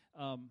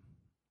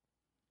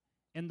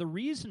 And the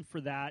reason for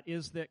that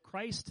is that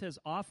Christ has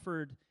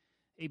offered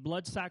a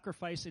blood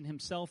sacrifice in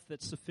himself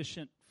that's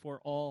sufficient for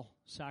all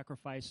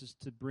sacrifices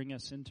to bring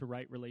us into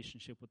right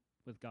relationship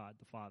with God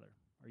the Father.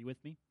 Are you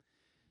with me?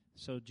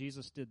 So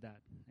Jesus did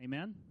that.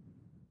 Amen?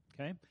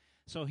 Okay?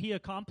 So he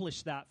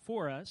accomplished that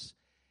for us.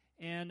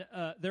 And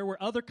there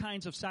were other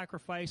kinds of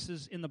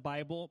sacrifices in the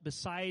Bible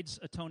besides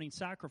atoning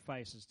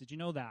sacrifices. Did you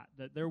know that?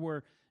 That there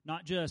were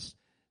not just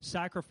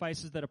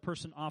sacrifices that a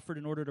person offered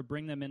in order to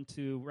bring them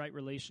into right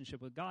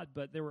relationship with God,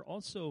 but there were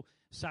also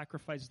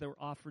sacrifices that were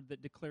offered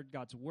that declared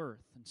God's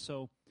worth. And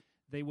so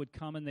they would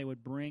come and they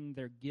would bring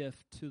their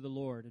gift to the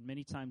Lord. And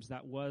many times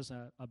that was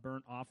a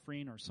burnt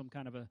offering or some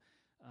kind of an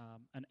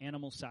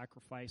animal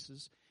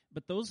sacrifices.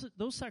 But those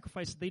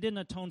sacrifices, they didn't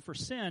atone for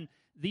sin.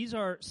 These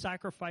are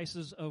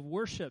sacrifices of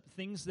worship,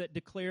 things that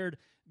declared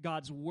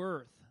God's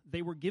worth.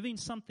 They were giving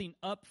something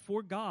up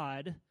for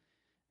God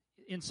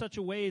in such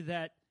a way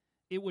that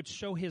it would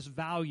show his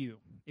value.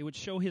 It would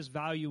show his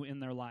value in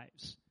their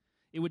lives.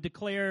 It would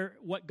declare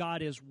what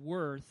God is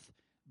worth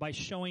by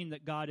showing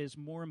that God is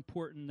more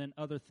important than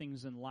other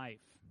things in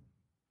life.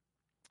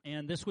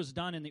 And this was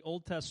done in the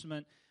Old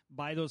Testament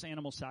by those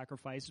animal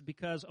sacrifices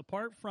because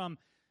apart from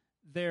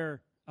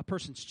a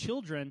person's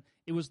children,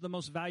 it was the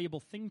most valuable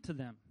thing to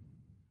them.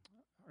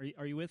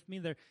 Are you with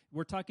me?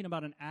 We're talking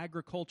about an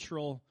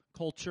agricultural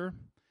culture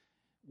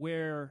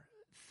where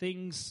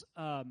things,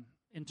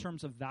 in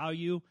terms of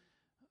value,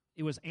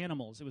 it was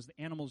animals. It was the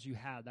animals you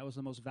had. That was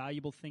the most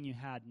valuable thing you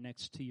had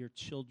next to your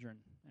children.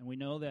 And we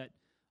know that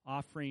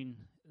offering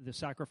the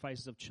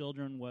sacrifices of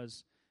children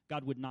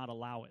God would not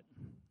allow it.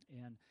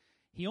 And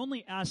he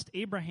only asked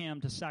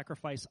Abraham to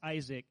sacrifice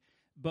Isaac,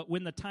 but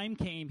when the time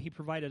came, he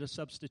provided a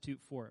substitute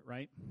for it,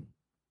 right?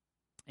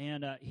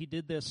 And he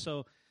did this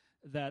so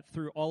that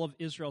through all of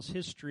Israel's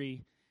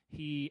history,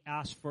 he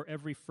asked for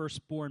every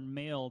firstborn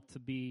male to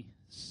be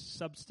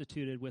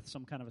substituted with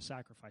some kind of a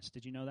sacrifice.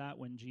 Did you know that?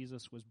 When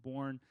Jesus was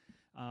born,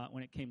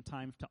 when it came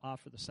time to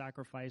offer the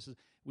sacrifices,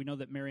 we know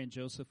that Mary and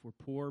Joseph were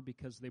poor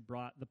because they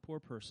brought the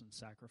poor person's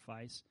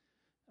sacrifice,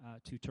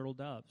 2 turtle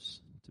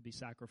doves to be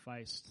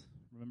sacrificed.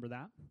 Remember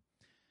that?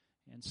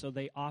 And so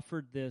they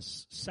offered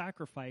this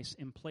sacrifice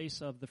in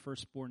place of the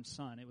firstborn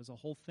son. It was a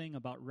whole thing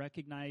about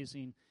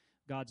recognizing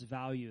God's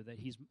value, that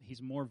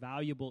he's more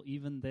valuable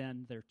even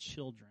than their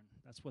children.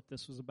 That's what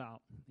this was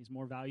about. He's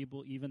more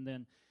valuable even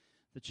than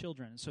the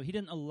children. And so he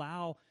didn't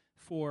allow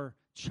for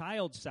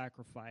child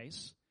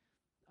sacrifice.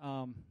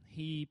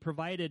 He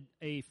provided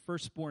a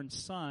firstborn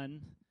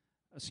son.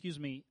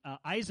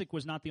 Isaac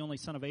was not the only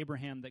son of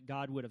Abraham that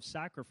God would have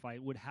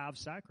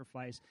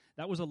sacrificed.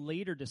 That was a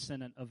later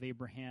descendant of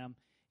Abraham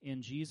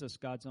in Jesus,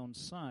 God's own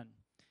son.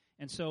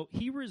 And so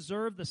he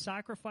reserved the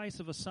sacrifice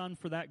of a son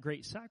for that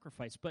great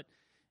sacrifice. But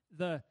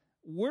the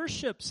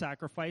worship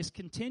sacrifice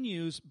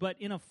continues, but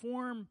in a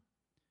form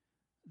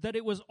that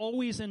it was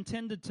always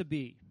intended to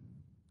be.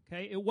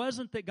 Okay? It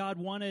wasn't that God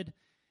wanted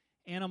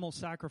animal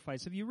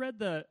sacrifice. Have you read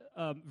the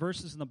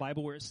verses in the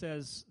Bible where it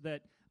says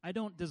that I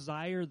don't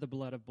desire the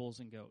blood of bulls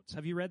and goats?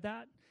 Have you read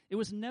that? It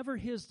was never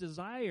his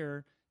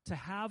desire to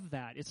have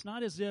that. It's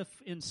not as if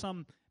in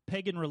some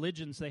pagan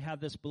religions they have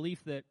this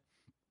belief that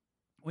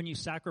when you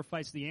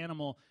sacrifice the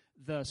animal,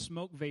 the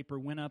smoke vapor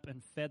went up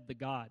and fed the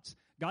gods.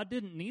 God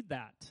didn't need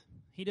that.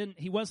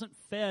 He wasn't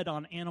fed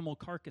on animal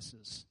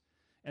carcasses,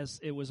 as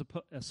it was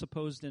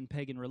supposed in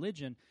pagan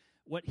religion.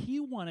 What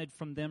he wanted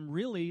from them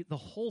really the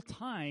whole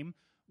time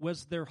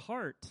was their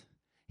heart.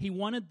 He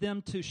wanted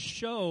them to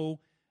show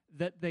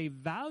that they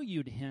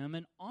valued him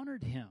and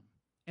honored him.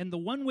 And the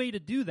one way to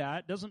do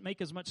that doesn't make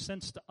as much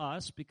sense to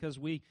us because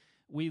we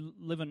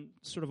live in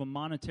sort of a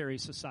monetary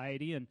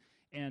society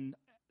and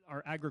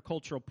our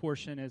agricultural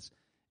portion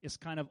is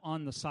kind of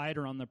on the side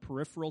or on the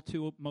peripheral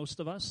to most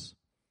of us.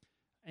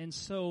 And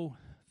so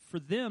for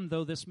them,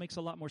 though, this makes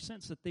a lot more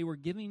sense that they were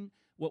giving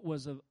what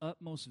was of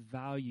utmost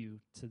value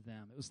to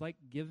them. It was like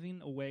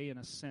giving away, in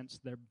a sense,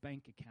 their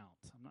bank account.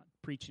 I'm not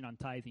preaching on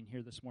tithing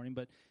here this morning,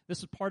 but this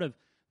is part of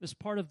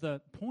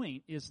the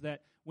point is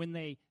that when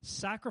they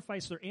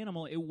sacrificed their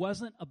animal, it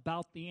wasn't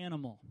about the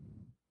animal.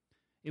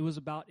 It was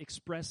about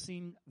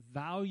expressing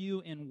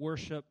value and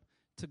worship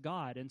to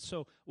God. And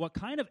so what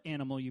kind of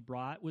animal you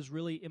brought was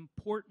really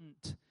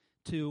important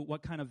to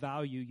what kind of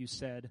value you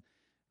said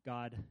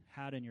God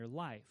had in your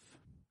life.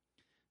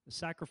 The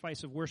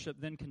sacrifice of worship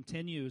then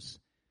continues,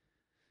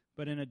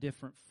 but in a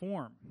different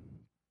form.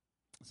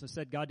 As I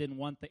said, God didn't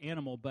want the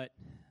animal, but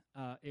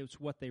it was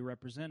what they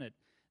represented,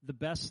 the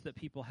best that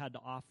people had to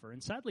offer.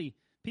 And sadly,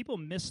 people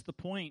missed the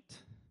point,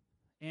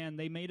 and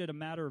they made it a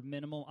matter of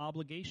minimal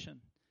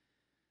obligation.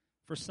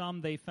 For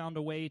some, they found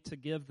a way to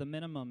give the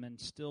minimum and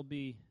still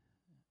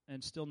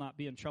not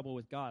be in trouble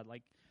with God.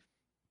 Like,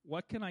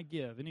 what can I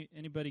give?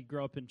 Anybody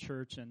grow up in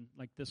church and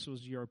like this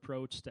was your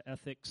approach to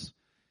ethics?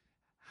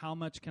 how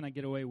much can I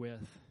get away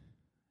with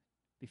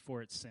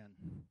before it's sin?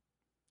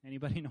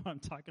 Anybody know what I'm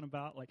talking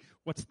about? Like,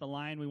 what's the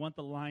line? We want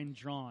the line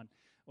drawn.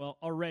 Well,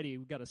 already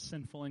we've got a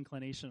sinful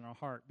inclination in our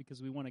heart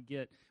because we want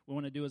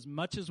to do as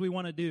much as we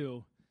want to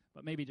do,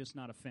 but maybe just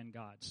not offend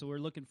God. So we're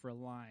looking for a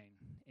line.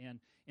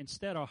 And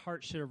instead, our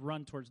heart should have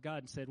run towards God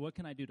and said, what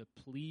can I do to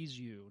please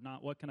you?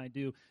 Not what can I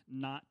do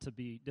not to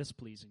be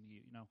displeasing to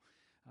you, you know?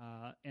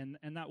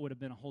 And that would have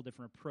been a whole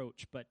different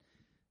approach. But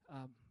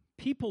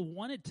people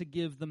wanted to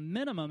give the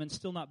minimum and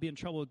still not be in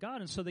trouble with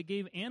God, and so they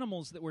gave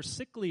animals that were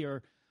sickly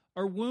or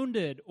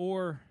wounded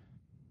or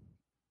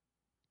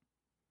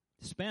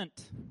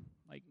spent,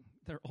 like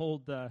their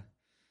old, I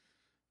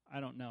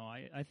don't know.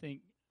 I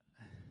think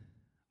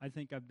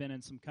I've been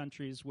in some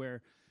countries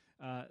where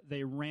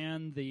they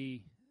ran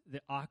the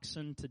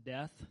oxen to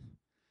death,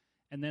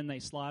 and then they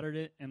slaughtered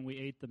it, and we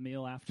ate the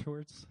meal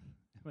afterwards.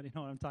 Anybody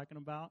know what I'm talking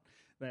about?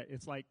 That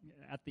it's like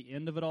at the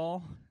end of it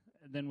all,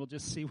 and then we'll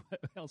just see what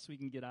else we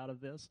can get out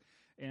of this.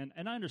 And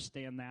I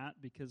understand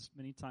that because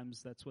many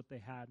times that's what they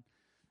had.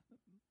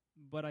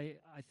 But I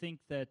think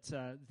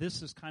that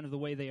this is kind of the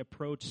way they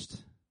approached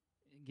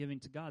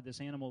giving to God.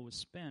 This animal was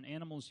spent.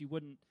 Animals you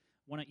wouldn't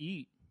want to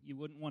eat, you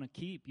wouldn't want to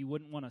keep, you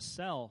wouldn't want to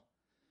sell.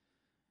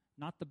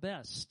 Not the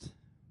best.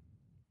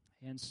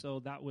 And so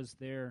that was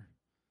their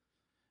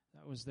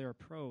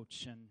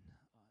approach,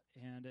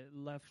 and it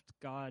left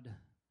God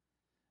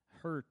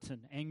hurt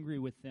and angry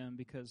with them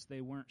because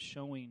they weren't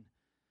showing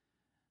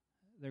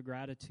their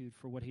gratitude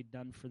for what he'd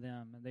done for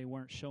them, and they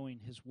weren't showing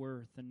his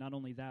worth. And not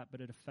only that,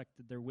 but it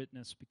affected their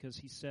witness, because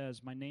he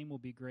says, my name will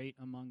be great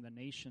among the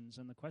nations.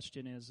 And the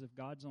question is, if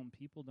God's own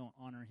people don't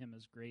honor him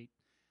as great,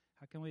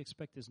 how can we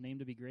expect his name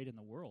to be great in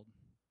the world?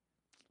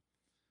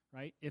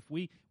 Right? If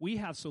we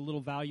have so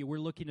little value, we're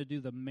looking to do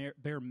the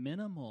bare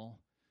minimal,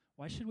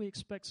 why should we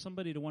expect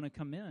somebody to want to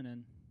come in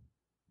and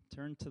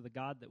turn to the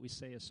God that we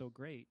say is so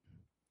great?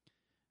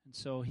 And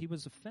so he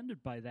was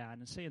offended by that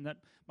and saying that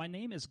my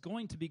name is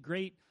going to be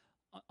great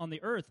on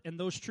the earth, and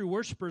those true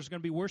worshipers are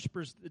going to be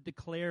worshipers that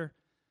declare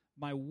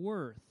my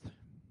worth.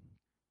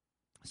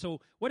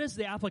 So what is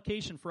the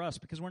application for us?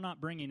 Because we're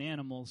not bringing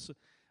animals.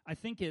 I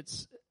think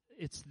it's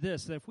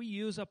this, that if we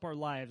use up our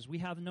lives, we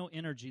have no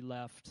energy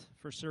left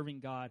for serving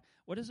God.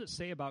 What does it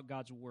say about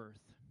God's worth?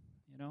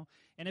 You know?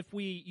 And if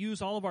we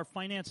use all of our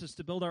finances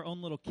to build our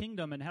own little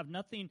kingdom and have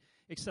nothing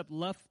except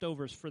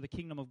leftovers for the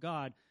kingdom of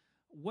God,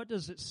 what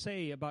does it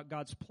say about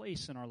God's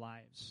place in our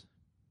lives?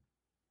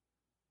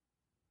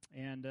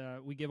 And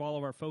we give all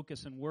of our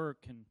focus and work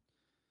and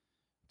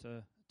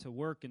to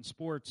work and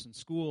sports and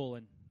school,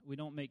 and we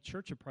don't make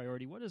church a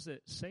priority. What does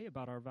it say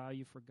about our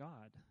value for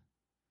God?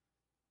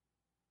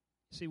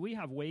 See, we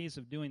have ways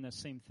of doing the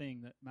same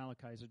thing that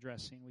Malachi is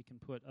addressing. We can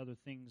put other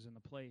things in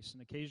the place,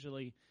 and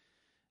occasionally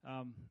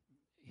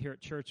here at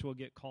church we'll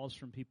get calls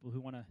from people who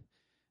want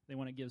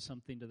to give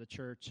something to the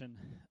church, and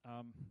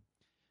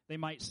they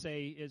might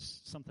say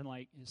is something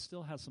like, it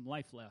still has some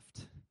life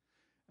left.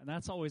 And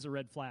that's always a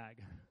red flag.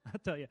 I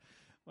tell you,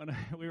 when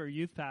we were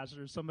youth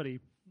pastors, somebody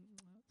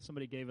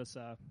gave us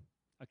a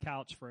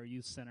couch for our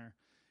youth center,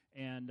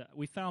 and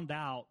we found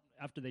out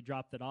after they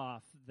dropped it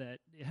off that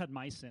it had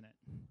mice in it.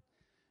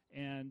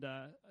 And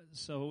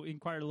so we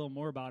inquired a little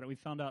more about it. We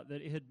found out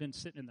that it had been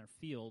sitting in their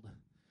field,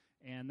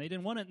 and they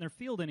didn't want it in their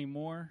field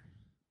anymore,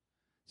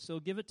 so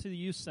give it to the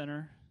youth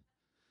center.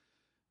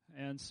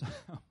 And so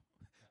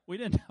we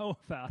didn't know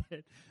about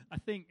it. I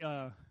think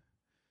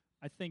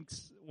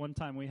one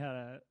time we had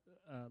a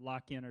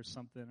lock-in or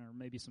something, or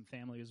maybe some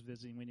family was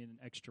visiting. We needed an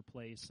extra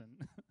place,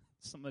 and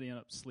somebody ended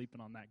up sleeping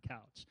on that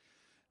couch.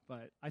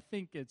 But I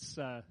think that's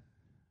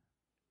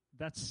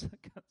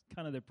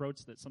kind of the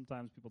approach that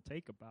sometimes people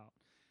take about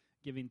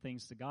giving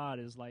things to God,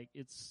 is like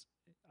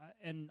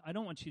and I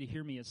don't want you to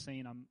hear me as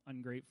saying I'm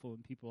ungrateful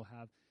when people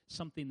have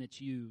something that's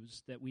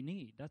used that we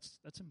need. That's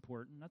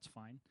important. That's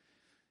fine.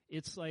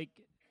 It's like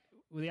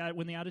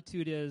when the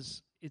attitude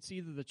is it's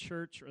either the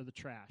church or the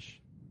trash.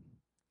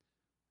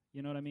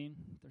 You know what I mean?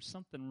 There's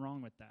something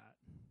wrong with that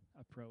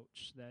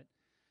approach, that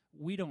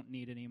we don't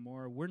need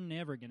anymore. We're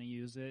never going to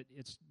use it.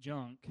 It's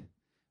junk,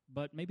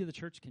 but maybe the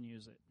church can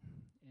use it.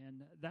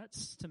 And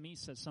that's, to me,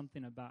 says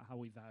something about how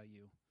we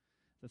value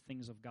the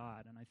things of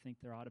God. And I think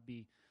there ought to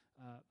be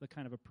the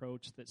kind of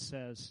approach that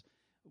says,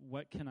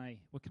 what can I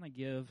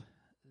give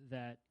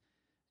that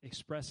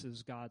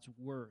expresses God's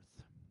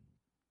worth?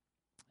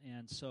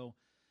 And so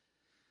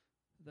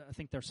I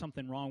think there's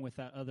something wrong with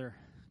that other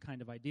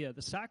kind of idea.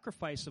 The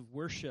sacrifice of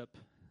worship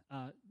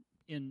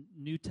in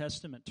New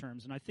Testament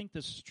terms, and I think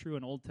this is true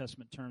in Old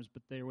Testament terms,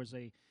 but the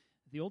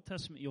Old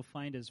Testament you'll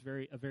find is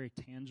a very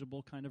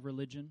tangible kind of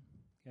religion.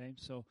 Okay,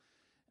 so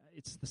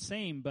it's the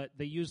same, but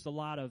they used a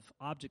lot of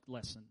object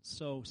lessons.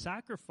 So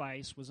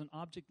sacrifice was an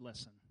object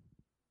lesson.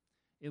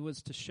 It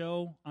was to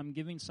show I'm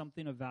giving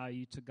something of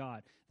value to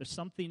God. There's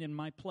something in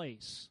my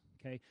place,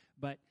 okay?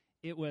 But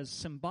it was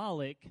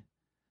symbolic.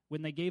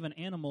 When they gave an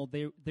animal,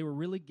 they were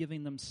really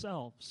giving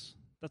themselves.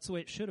 That's the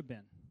way it should have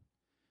been.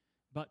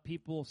 But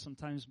people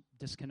sometimes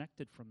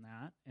disconnected from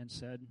that and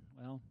said,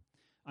 well,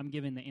 I'm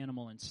giving the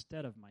animal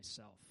instead of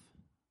myself.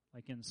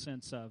 like in the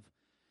sense of,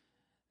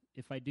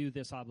 if I do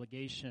this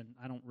obligation,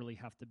 I don't really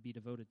have to be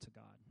devoted to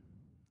God.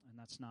 And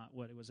that's not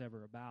what it was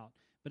ever about.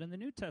 But in the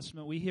New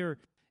Testament, we hear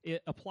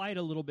it applied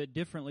a little bit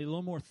differently, a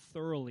little more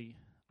thoroughly,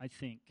 I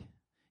think.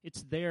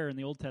 It's there in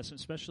the Old Testament,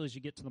 especially as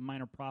you get to the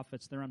minor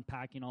prophets. They're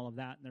unpacking all of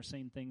that, and they're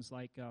saying things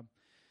like,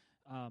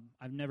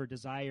 I've never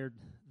desired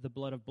the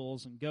blood of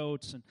bulls and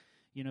goats, and,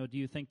 do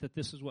you think that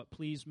this is what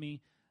pleased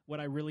me? What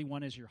I really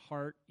want is your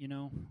heart,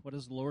 What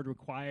does the Lord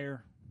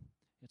require?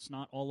 It's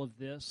not all of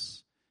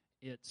this.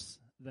 It's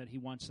that he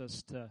wants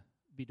us to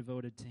be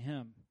devoted to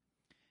him.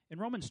 In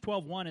Romans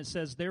 12:1, it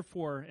says,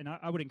 therefore, and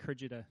I would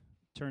encourage you to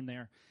turn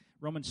there.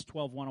 Romans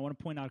 12:1, I want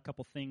to point out a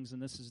couple things,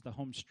 and this is the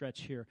home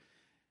stretch here.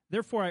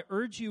 Therefore, I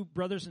urge you,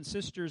 brothers and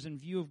sisters, in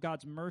view of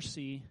God's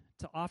mercy,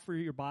 to offer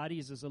your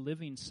bodies as a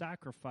living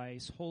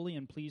sacrifice, holy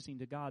and pleasing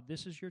to God.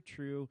 This is your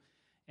true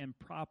and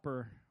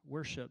proper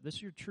worship. This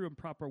is your true and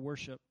proper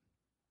worship.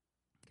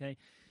 Okay?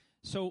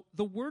 So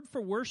the word for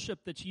worship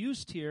that's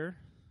used here,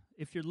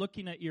 if you're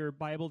looking at your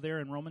Bible there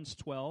in Romans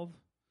 12,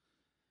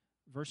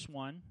 verse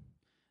 1,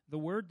 the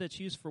word that's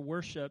used for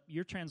worship,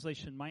 your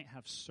translation might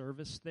have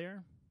service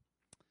there.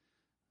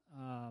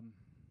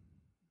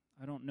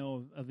 I don't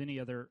know of any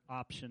other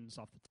options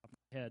off the top of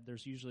my head.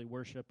 There's usually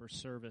worship or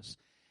service.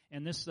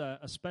 And this is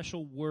a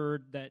special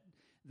word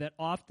that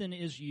often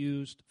is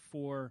used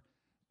for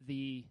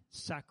the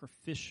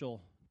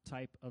sacrificial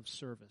type of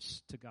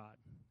service to God.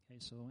 Okay,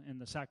 so in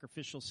the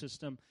sacrificial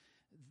system,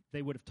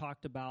 they would have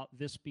talked about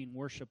this being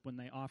worship when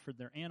they offered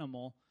their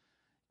animal,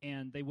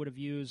 and they would have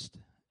used,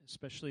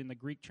 especially in the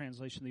Greek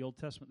translation of the Old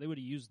Testament, they would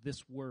have used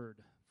this word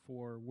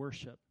for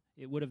worship.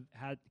 It would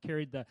have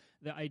carried the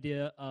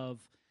idea of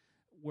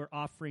we're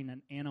offering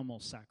an animal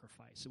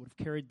sacrifice. It would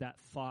have carried that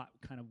thought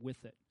kind of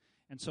with it.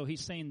 And so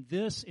he's saying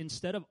this,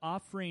 instead of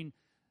offering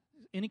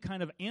any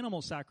kind of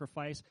animal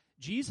sacrifice,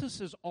 Jesus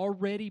has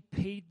already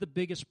paid the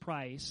biggest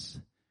price.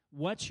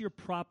 What's your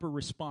proper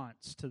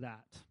response to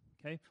that?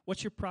 Okay?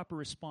 What's your proper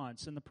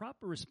response? And the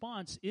proper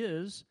response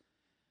is,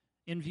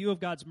 in view of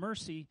God's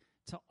mercy,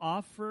 to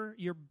offer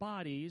your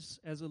bodies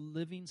as a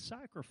living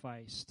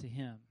sacrifice to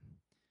him.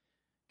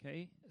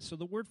 Okay? So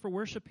the word for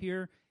worship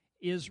here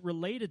is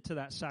related to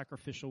that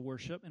sacrificial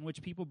worship in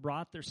which people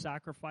brought their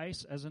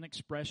sacrifice as an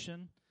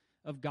expression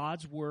of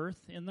God's worth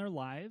in their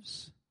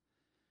lives.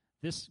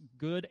 This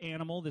good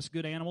animal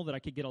that I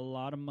could get a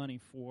lot of money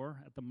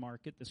for at the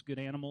market, this good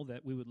animal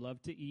that we would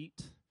love to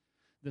eat,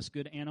 this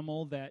good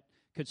animal that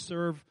could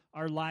serve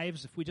our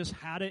lives if we just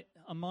had it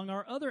among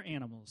our other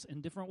animals in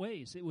different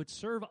ways. It would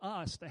serve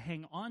us to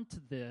hang on to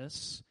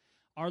this.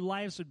 Our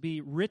lives would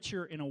be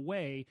richer in a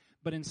way,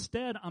 but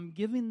instead I'm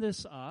giving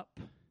this up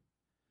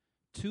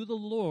to the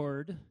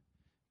Lord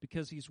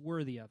because he's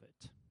worthy of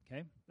it.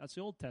 Okay? That's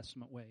the Old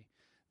Testament way.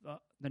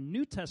 The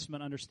New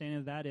Testament understanding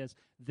of that is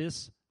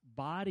this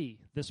body,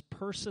 this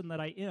person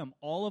that I am,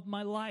 all of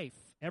my life,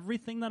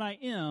 everything that I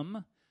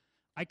am,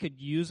 I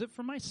could use it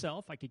for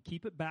myself. I could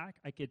keep it back.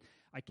 I could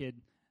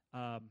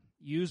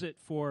use it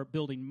for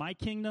building my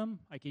kingdom.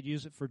 I could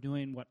use it for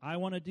doing what I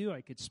want to do.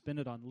 I could spend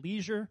it on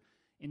leisure.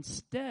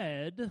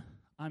 Instead,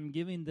 I'm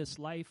giving this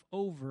life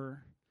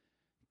over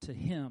to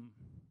him.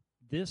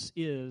 This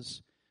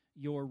is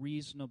your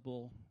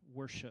reasonable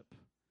worship.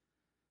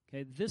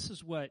 Okay, this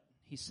is what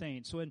he's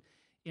saying. So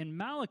in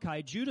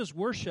Malachi, Judah's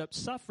worship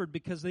suffered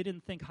because they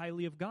didn't think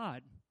highly of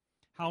God.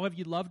 How have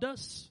you loved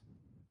us?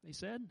 They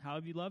said, how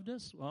have you loved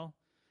us? Well,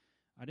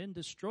 I didn't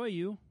destroy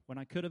you when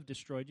I could have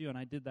destroyed you, and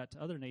I did that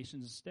to other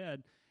nations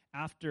instead.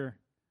 After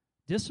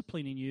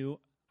disciplining you,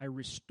 I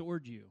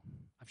restored you.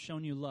 I've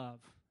shown you love.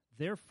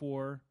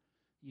 Therefore,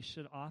 you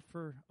should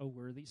offer a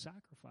worthy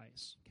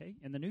sacrifice. Okay?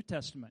 In the New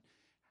Testament,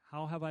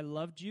 how have I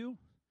loved you?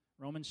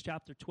 Romans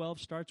chapter 12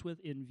 starts with,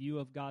 in view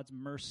of God's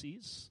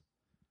mercies.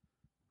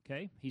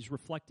 Okay? He's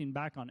reflecting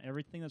back on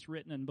everything that's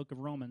written in the book of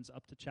Romans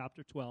up to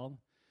chapter 12,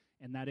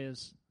 and that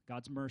is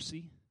God's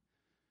mercy,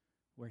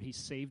 where he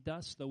saved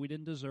us, though we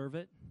didn't deserve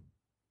it.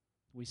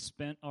 We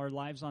spent our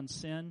lives on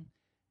sin.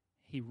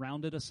 He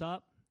rounded us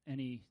up, and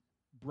he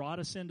brought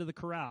us into the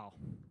corral,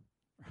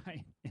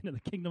 right? Into the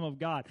kingdom of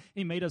God.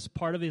 He made us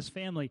part of his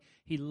family.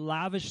 He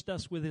lavished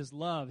us with his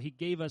love. He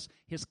gave us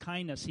his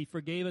kindness. He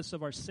forgave us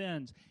of our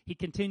sins. He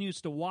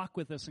continues to walk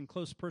with us in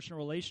close personal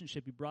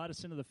relationship. He brought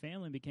us into the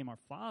family and became our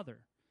Father.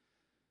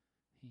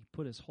 He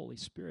put his Holy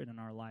Spirit in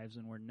our lives,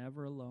 and we're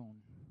never alone.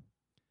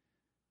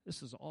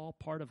 This is all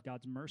part of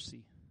God's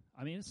mercy.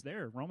 I mean, it's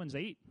there. Romans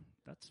 8,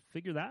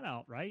 figure that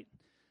out, right?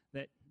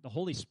 That the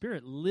Holy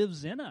Spirit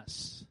lives in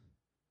us.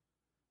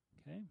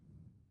 Okay?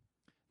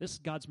 This is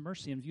God's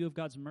mercy. In view of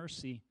God's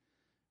mercy,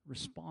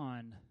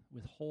 respond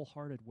with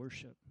wholehearted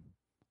worship.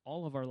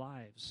 All of our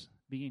lives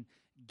being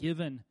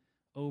given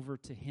over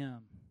to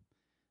him.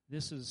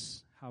 This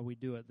is how we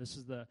do it. This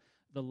is the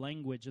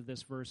language of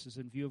this verse is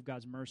in view of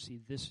God's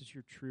mercy, this is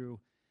your true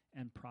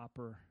and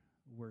proper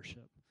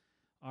worship.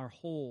 Our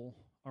whole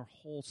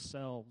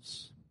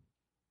selves.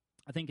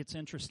 I think it's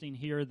interesting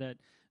here that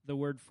the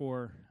word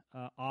for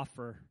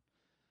offer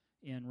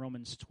in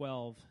Romans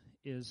 12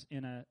 is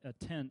in a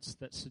tense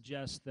that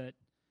suggests that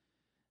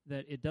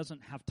that it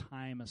doesn't have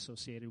time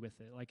associated with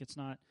it. Like it's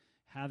not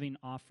having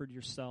offered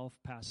yourself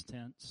past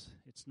tense.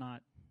 It's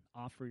not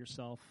offer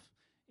yourself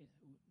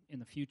in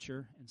the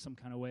future in some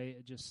kind of way.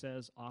 It just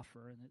says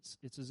offer, and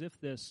it's as if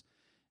this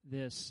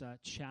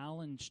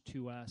challenge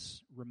to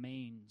us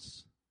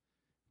remains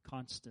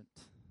constant,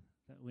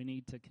 that we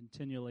need to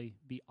continually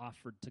be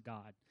offered to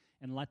God,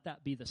 and let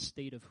that be the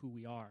state of who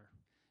we are.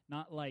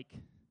 Not like,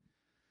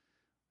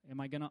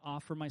 am I going to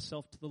offer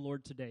myself to the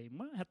Lord today? We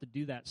might have to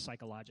do that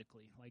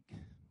psychologically. Like,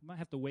 we might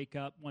have to wake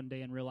up one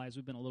day and realize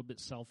we've been a little bit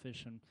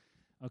selfish and,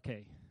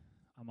 okay,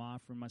 I'm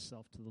offering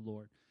myself to the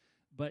Lord.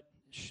 But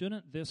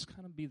shouldn't this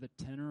kind of be the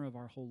tenor of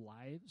our whole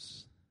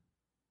lives,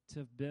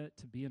 to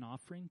be an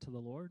offering to the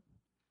Lord?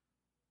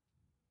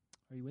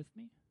 Are you with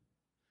me?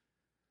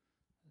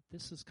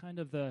 This is kind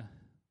of the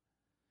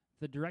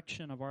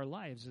direction of our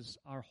lives, is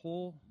our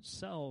whole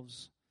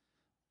selves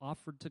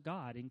offered to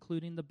God,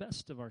 including the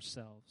best of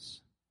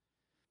ourselves,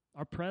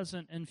 our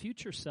present and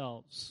future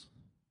selves,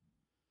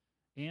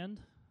 and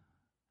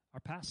our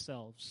past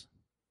selves.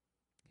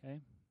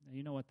 Okay? Now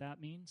you know what that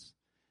means?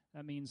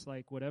 That means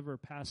like whatever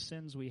past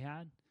sins we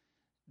had,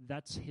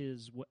 that's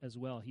His as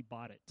well. He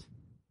bought it.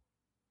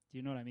 Do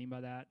you know what I mean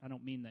by that? I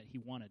don't mean that He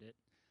wanted it.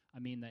 I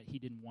mean that He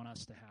didn't want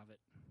us to have it.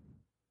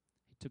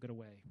 He took it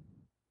away.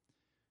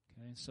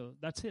 Okay, so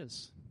that's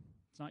His.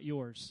 It's not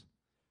yours.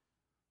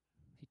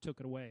 He took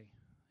it away.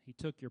 He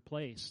took your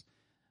place.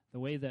 The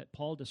way that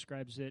Paul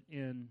describes it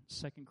in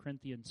 2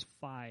 Corinthians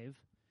 5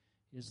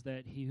 is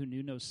that He who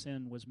knew no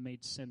sin was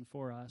made sin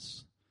for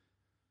us.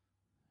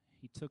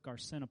 He took our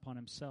sin upon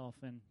Himself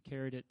and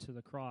carried it to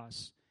the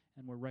cross,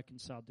 and we're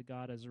reconciled to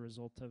God as a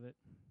result of it.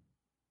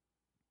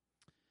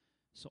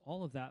 So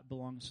all of that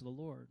belongs to the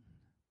Lord.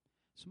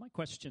 So my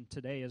question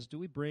today is, do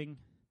we bring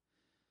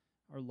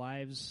our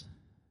lives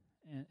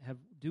and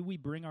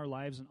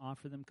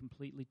offer them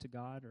completely to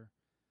God, or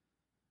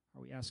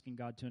are we asking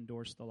God to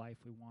endorse the life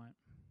we want?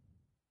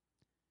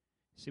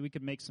 See, we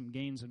could make some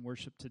gains in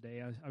worship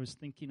today. I was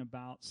thinking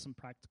about some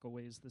practical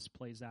ways this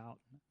plays out.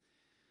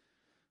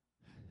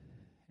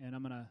 And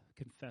I'm going to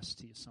confess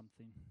to you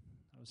something.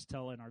 I was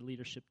telling our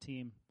leadership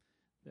team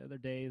the other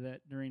day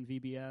that during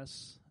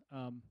VBS,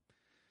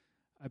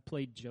 I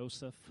played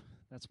Joseph.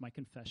 That's my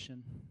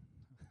confession.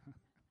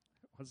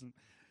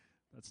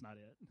 That's not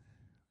it.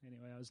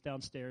 Anyway, I was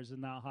downstairs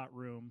in that hot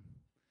room,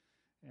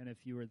 and if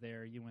you were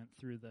there, you went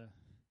through the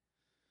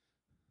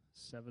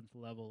 7th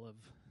level of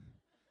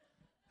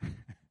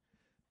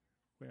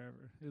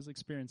wherever. It was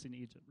experiencing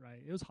Egypt, right?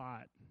 It was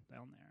hot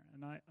down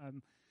there.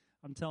 And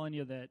I'm telling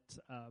you that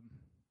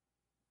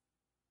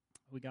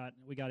we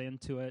got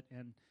into it,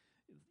 and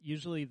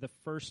usually the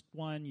first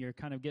one you're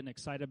kind of getting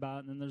excited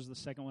about, and then there's the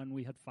second one.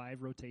 We had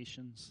 5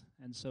 rotations,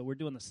 and so we're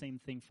doing the same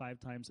thing 5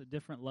 times at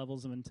different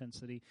levels of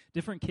intensity,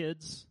 different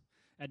kids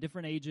at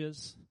different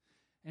ages,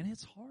 and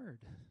it's hard.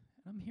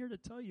 I'm here to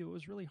tell you it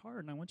was really hard,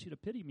 and I want you to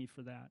pity me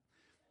for that.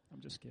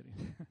 I'm just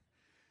kidding.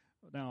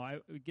 No, I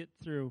would get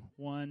through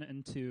 1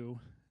 and 2,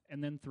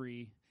 and then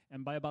 3,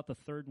 and by about the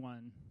third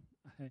one,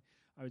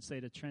 I would say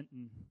to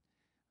Trenton,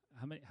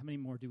 how many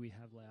more do we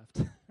have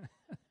left?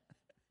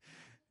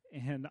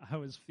 And I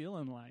was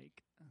feeling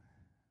like,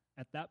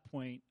 at that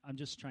point, I'm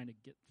just trying to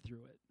get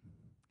through it,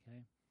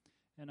 okay?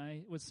 And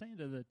I was saying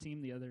to the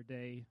team the other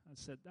day, I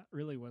said, that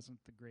really wasn't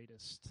the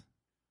greatest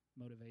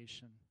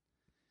motivation,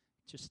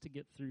 just to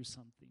get through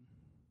something.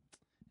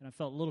 And I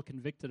felt a little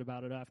convicted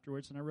about it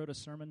afterwards, and I wrote a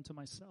sermon to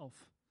myself.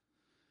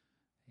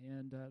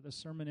 And the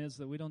sermon is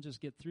that we don't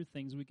just get through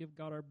things, we give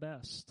God our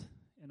best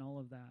in all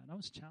of that. And I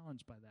was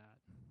challenged by that.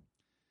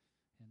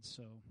 And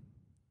so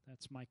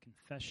that's my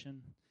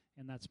confession.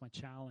 And that's my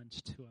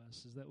challenge to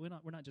us, is that we're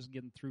not just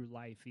getting through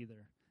life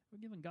either. We're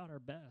giving God our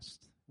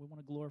best. We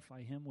want to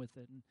glorify Him with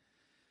it. And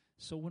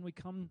so when we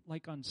come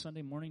like on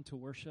Sunday morning to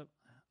worship,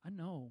 I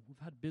know we've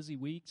had busy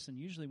weeks, and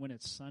usually when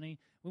it's sunny,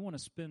 we want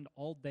to spend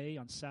all day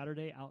on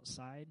Saturday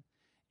outside.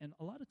 And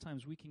a lot of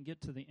times we can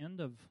get to the end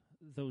of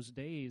those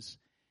days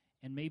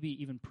and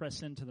maybe even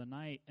press into the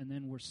night, and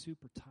then we're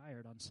super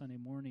tired on Sunday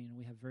morning, and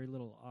we have very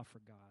little to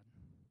offer God.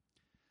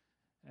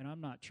 And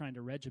I'm not trying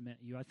to regiment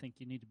you. I think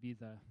you need to be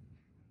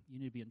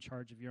in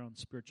charge of your own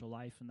spiritual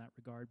life in that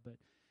regard.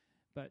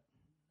 But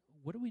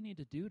what do we need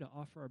to do to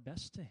offer our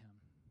best to Him?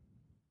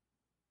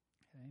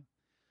 Okay,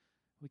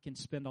 we can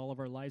spend all of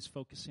our lives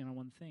focusing on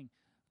one thing.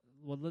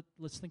 Well,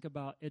 let's think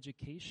about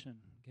education.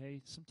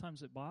 Okay,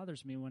 sometimes it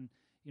bothers me when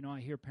I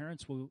hear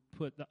parents will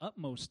put the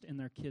utmost in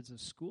their kids'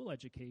 school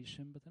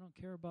education, but they don't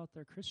care about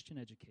their Christian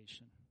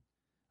education.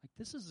 Like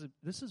this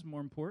is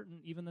more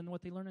important even than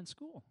what they learn in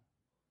school.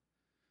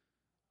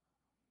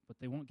 But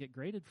they won't get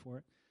graded for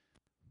it.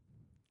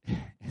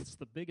 It's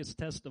the biggest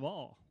test of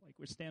all. Like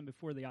we stand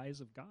before the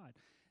eyes of God.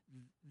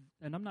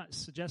 And I'm not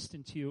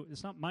suggesting to you,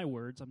 it's not my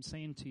words, I'm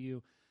saying to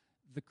you,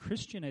 the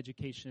Christian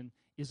education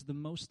is the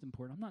most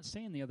important. I'm not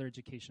saying the other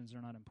educations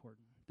are not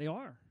important. They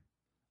are.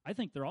 I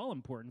think they're all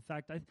important. In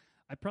fact,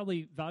 I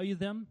probably value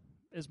them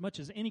as much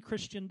as any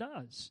Christian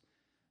does.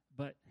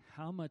 But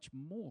how much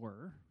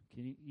more,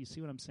 you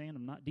see what I'm saying?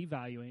 I'm not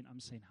devaluing, I'm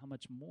saying how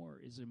much more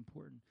is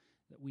important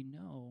that we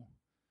know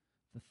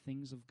the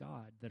things of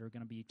God that are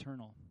going to be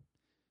eternal,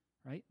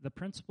 right? The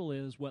principle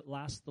is what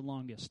lasts the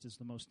longest is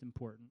the most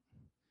important.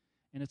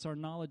 And it's our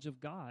knowledge of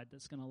God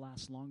that's going to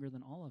last longer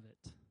than all of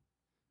it.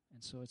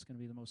 And so it's going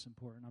to be the most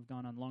important. I've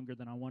gone on longer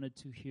than I wanted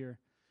to here.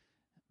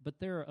 But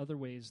there are other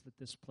ways that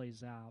this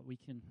plays out. We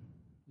can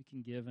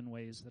give in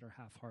ways that are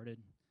half-hearted.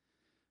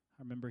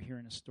 I remember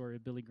hearing a story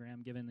of Billy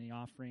Graham giving the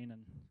offering,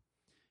 and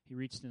he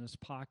reached in his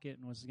pocket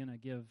and was going to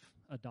give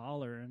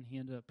 $1, and he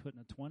ended up putting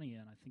a 20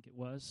 in, I think it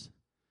was.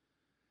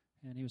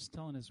 And he was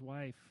telling his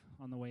wife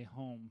on the way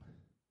home,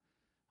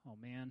 "Oh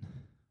man,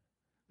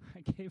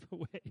 I gave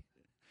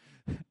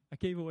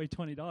away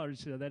 $20." He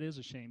said, "That is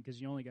a shame because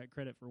you only got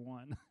credit for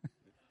one."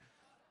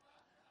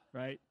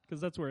 Right? Because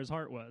that's where his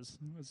heart was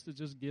to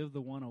just give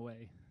the one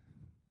away.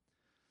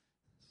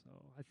 So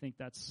I think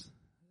that's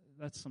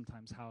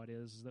sometimes how it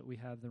is that we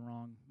have the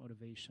wrong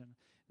motivation.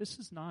 This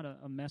is not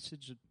a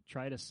message to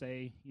try to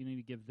say you need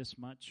to give this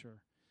much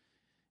or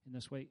in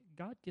this way.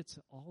 God gets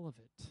all of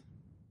it.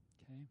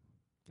 Okay?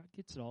 God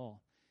gets it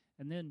all.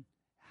 And then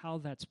how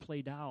that's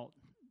played out,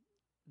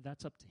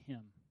 that's up to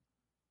Him.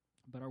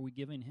 But are we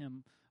giving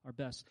Him our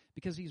best?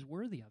 Because He's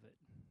worthy of it.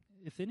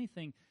 If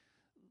anything,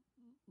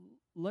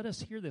 let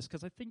us hear this,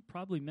 because I think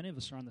probably many of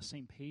us are on the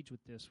same page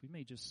with this.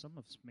 Some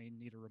of us may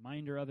need a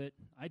reminder of it.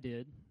 I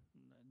did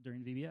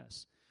during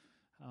VBS.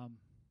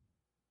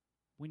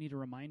 We need a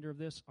reminder of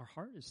this. Our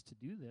heart is to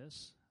do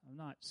this. I'm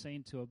not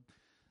saying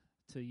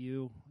to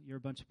you, you're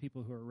a bunch of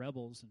people who are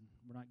rebels and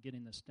we're not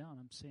getting this down.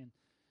 I'm saying,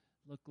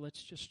 look,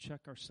 let's just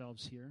check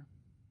ourselves here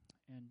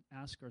and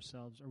ask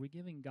ourselves, are we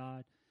giving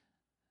God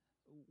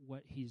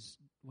what He's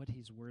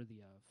worthy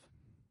of?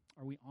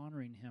 Are we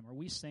honoring Him? Are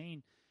we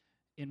saying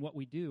in what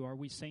we do, are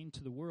we saying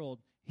to the world,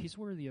 He's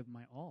worthy of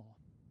my all?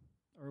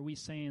 Or are we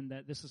saying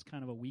that this is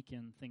kind of a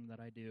weekend thing that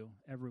I do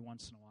every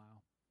once in a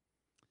while?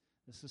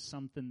 This is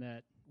something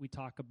that we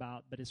talk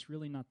about, but it's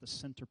really not the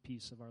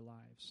centerpiece of our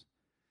lives.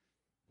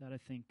 That I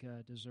think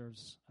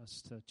deserves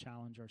us to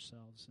challenge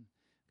ourselves. And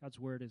God's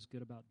Word is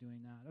good about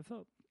doing that. I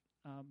felt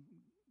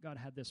God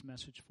had this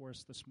message for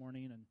us this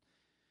morning, and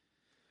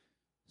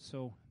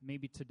so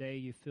maybe today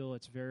you feel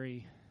it's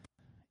very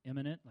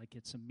imminent, like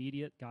it's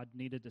immediate. God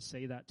needed to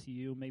say that to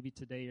you. Maybe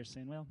today you're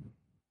saying, well,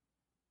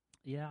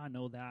 yeah, I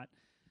know that.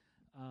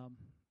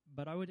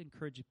 But I would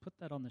encourage you, put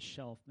that on the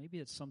shelf. Maybe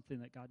it's something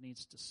that God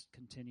needs to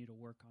continue to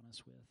work on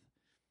us with.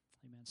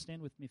 Amen.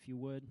 Stand with me if you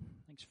would.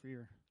 Thanks for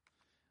your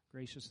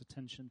gracious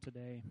attention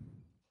today.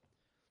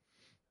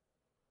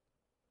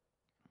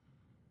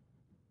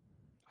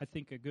 I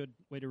think a good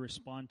way to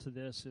respond to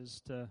this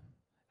is to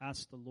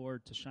ask the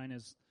Lord to shine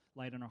His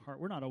light in our heart.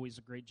 We're not always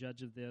a great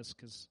judge of this,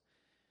 because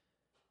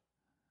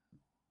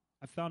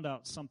I found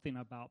out something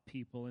about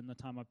people in the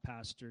time I've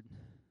pastored.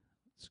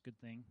 It's a good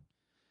thing.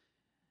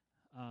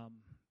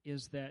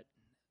 Is that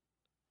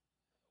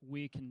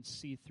we can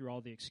see through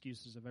all the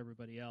excuses of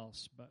everybody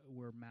else, but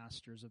we're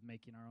masters of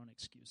making our own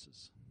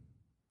excuses.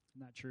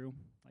 Isn't that true?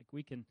 Like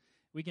we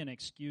can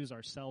excuse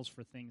ourselves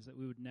for things that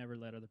we would never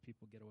let other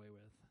people get away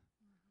with.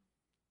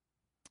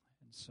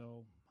 And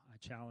so a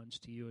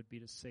challenge to you would be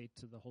to say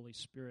to the Holy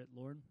Spirit,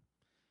 Lord,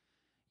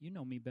 you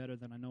know me better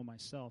than I know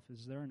myself.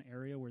 Is there an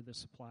area where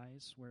this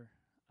applies, where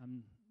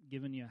I'm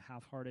giving you a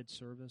half-hearted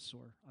service,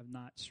 or I've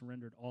not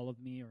surrendered all of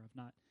me, or I've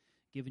not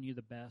given you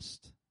the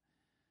best?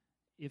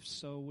 If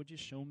so, would you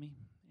show me?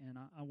 And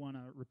I want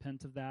to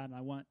repent of that, and I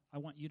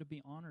want you to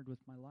be honored with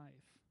my life.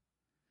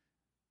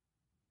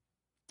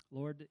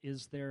 Lord,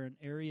 is there an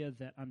area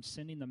that I'm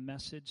sending the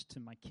message to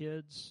my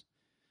kids,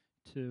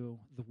 to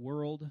the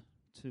world,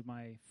 to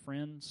my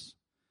friends,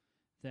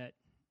 that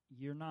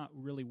you're not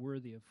really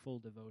worthy of full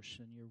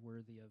devotion, you're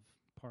worthy of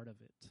part of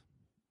it?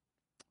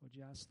 Would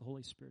you ask the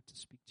Holy Spirit to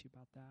speak to you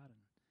about that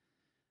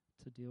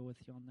and to deal with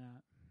you on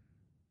that?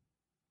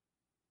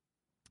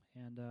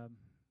 And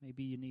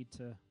maybe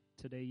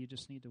today you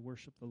just need to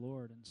worship the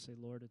Lord and say,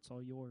 Lord, it's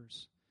all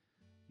yours.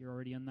 You're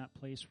already in that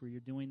place where you're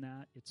doing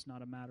that. It's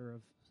not a matter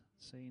of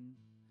saying,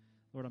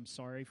 Lord, I'm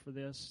sorry for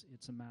this.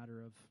 It's a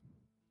matter of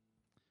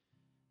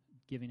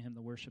giving Him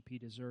the worship He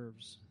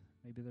deserves.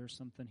 Maybe there's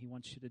something He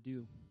wants you to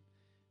do.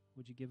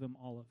 Would you give Him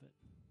all of it?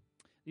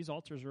 These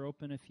altars are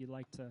open if you'd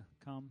like to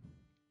come.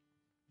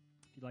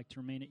 If you'd like to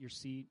remain at your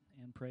seat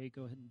and pray,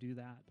 go ahead and do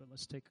that. But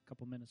let's take a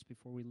couple minutes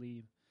before we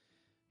leave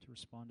to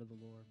respond to the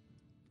Lord.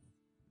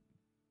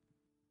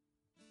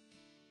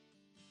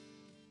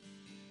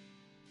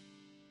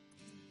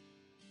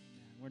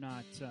 We're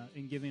not,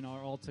 in giving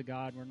our all to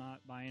God, we're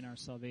not buying our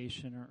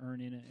salvation or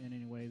earning it in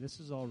any way. This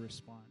is all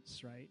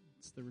response, right?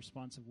 It's the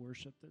response of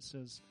worship that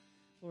says,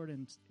 Lord,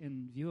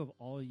 in view of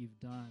all you've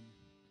done,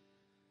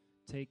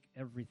 take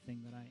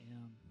everything that I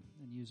am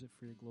and use it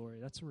for your glory.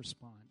 That's a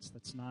response.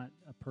 That's not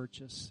a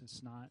purchase.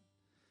 It's not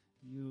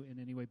you in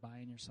any way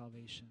buying your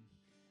salvation.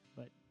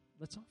 But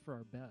let's offer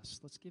our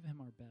best. Let's give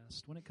Him our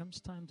best. When it comes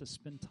time to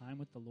spend time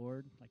with the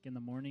Lord, like in the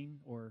morning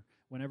or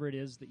whenever it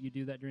is that you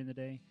do that during the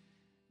day,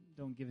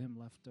 don't give Him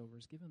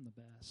leftovers. Give Him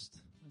the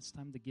best. When it's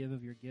time to give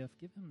of your gift,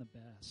 give Him the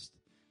best.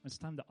 When it's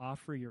time to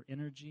offer your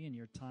energy and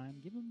your time,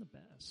 give Him the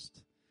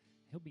best.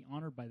 He'll be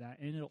honored by that,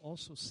 and it'll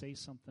also say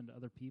something to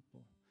other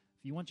people.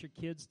 If you want your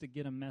kids to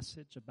get a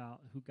message about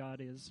who God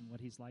is and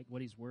what He's like,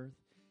 what He's worth,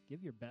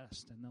 give your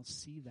best, and they'll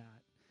see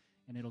that,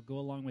 and it'll go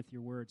along with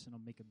your words, and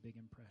it'll make a big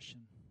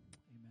impression.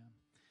 Amen.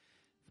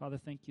 Father,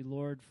 thank you,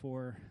 Lord,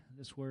 for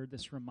this word,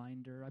 this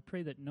reminder. I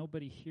pray that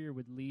nobody here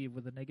would leave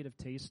with a negative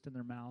taste in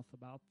their mouth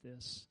about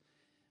this.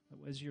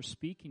 As you're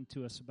speaking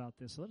to us about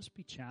this, let us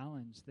be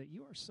challenged that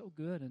you are so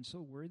good and so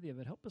worthy of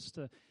it. Help us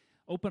to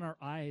open our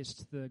eyes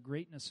to the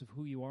greatness of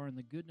who you are and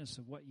the goodness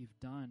of what you've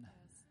done.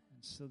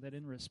 And so that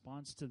in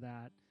response to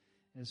that,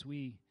 as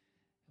we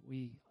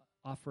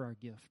offer our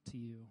gift to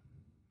you,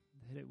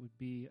 that it would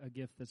be a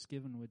gift that's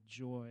given with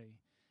joy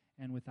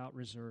and without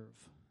reserve.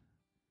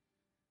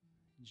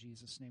 In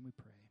Jesus' name we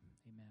pray.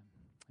 Amen.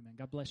 Amen.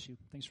 God bless you.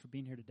 Thanks for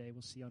being here today.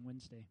 We'll see you on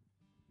Wednesday.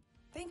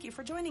 Thank you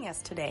for joining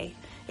us today.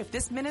 If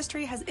this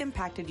ministry has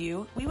impacted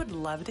you, we would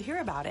love to hear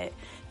about it.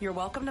 You're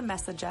welcome to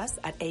message us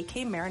at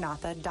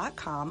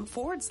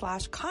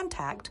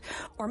akmaranatha.com/contact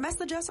or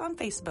message us on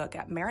Facebook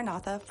at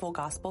Maranatha Full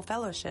Gospel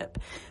Fellowship.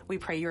 We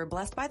pray you are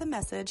blessed by the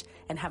message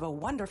and have a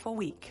wonderful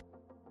week.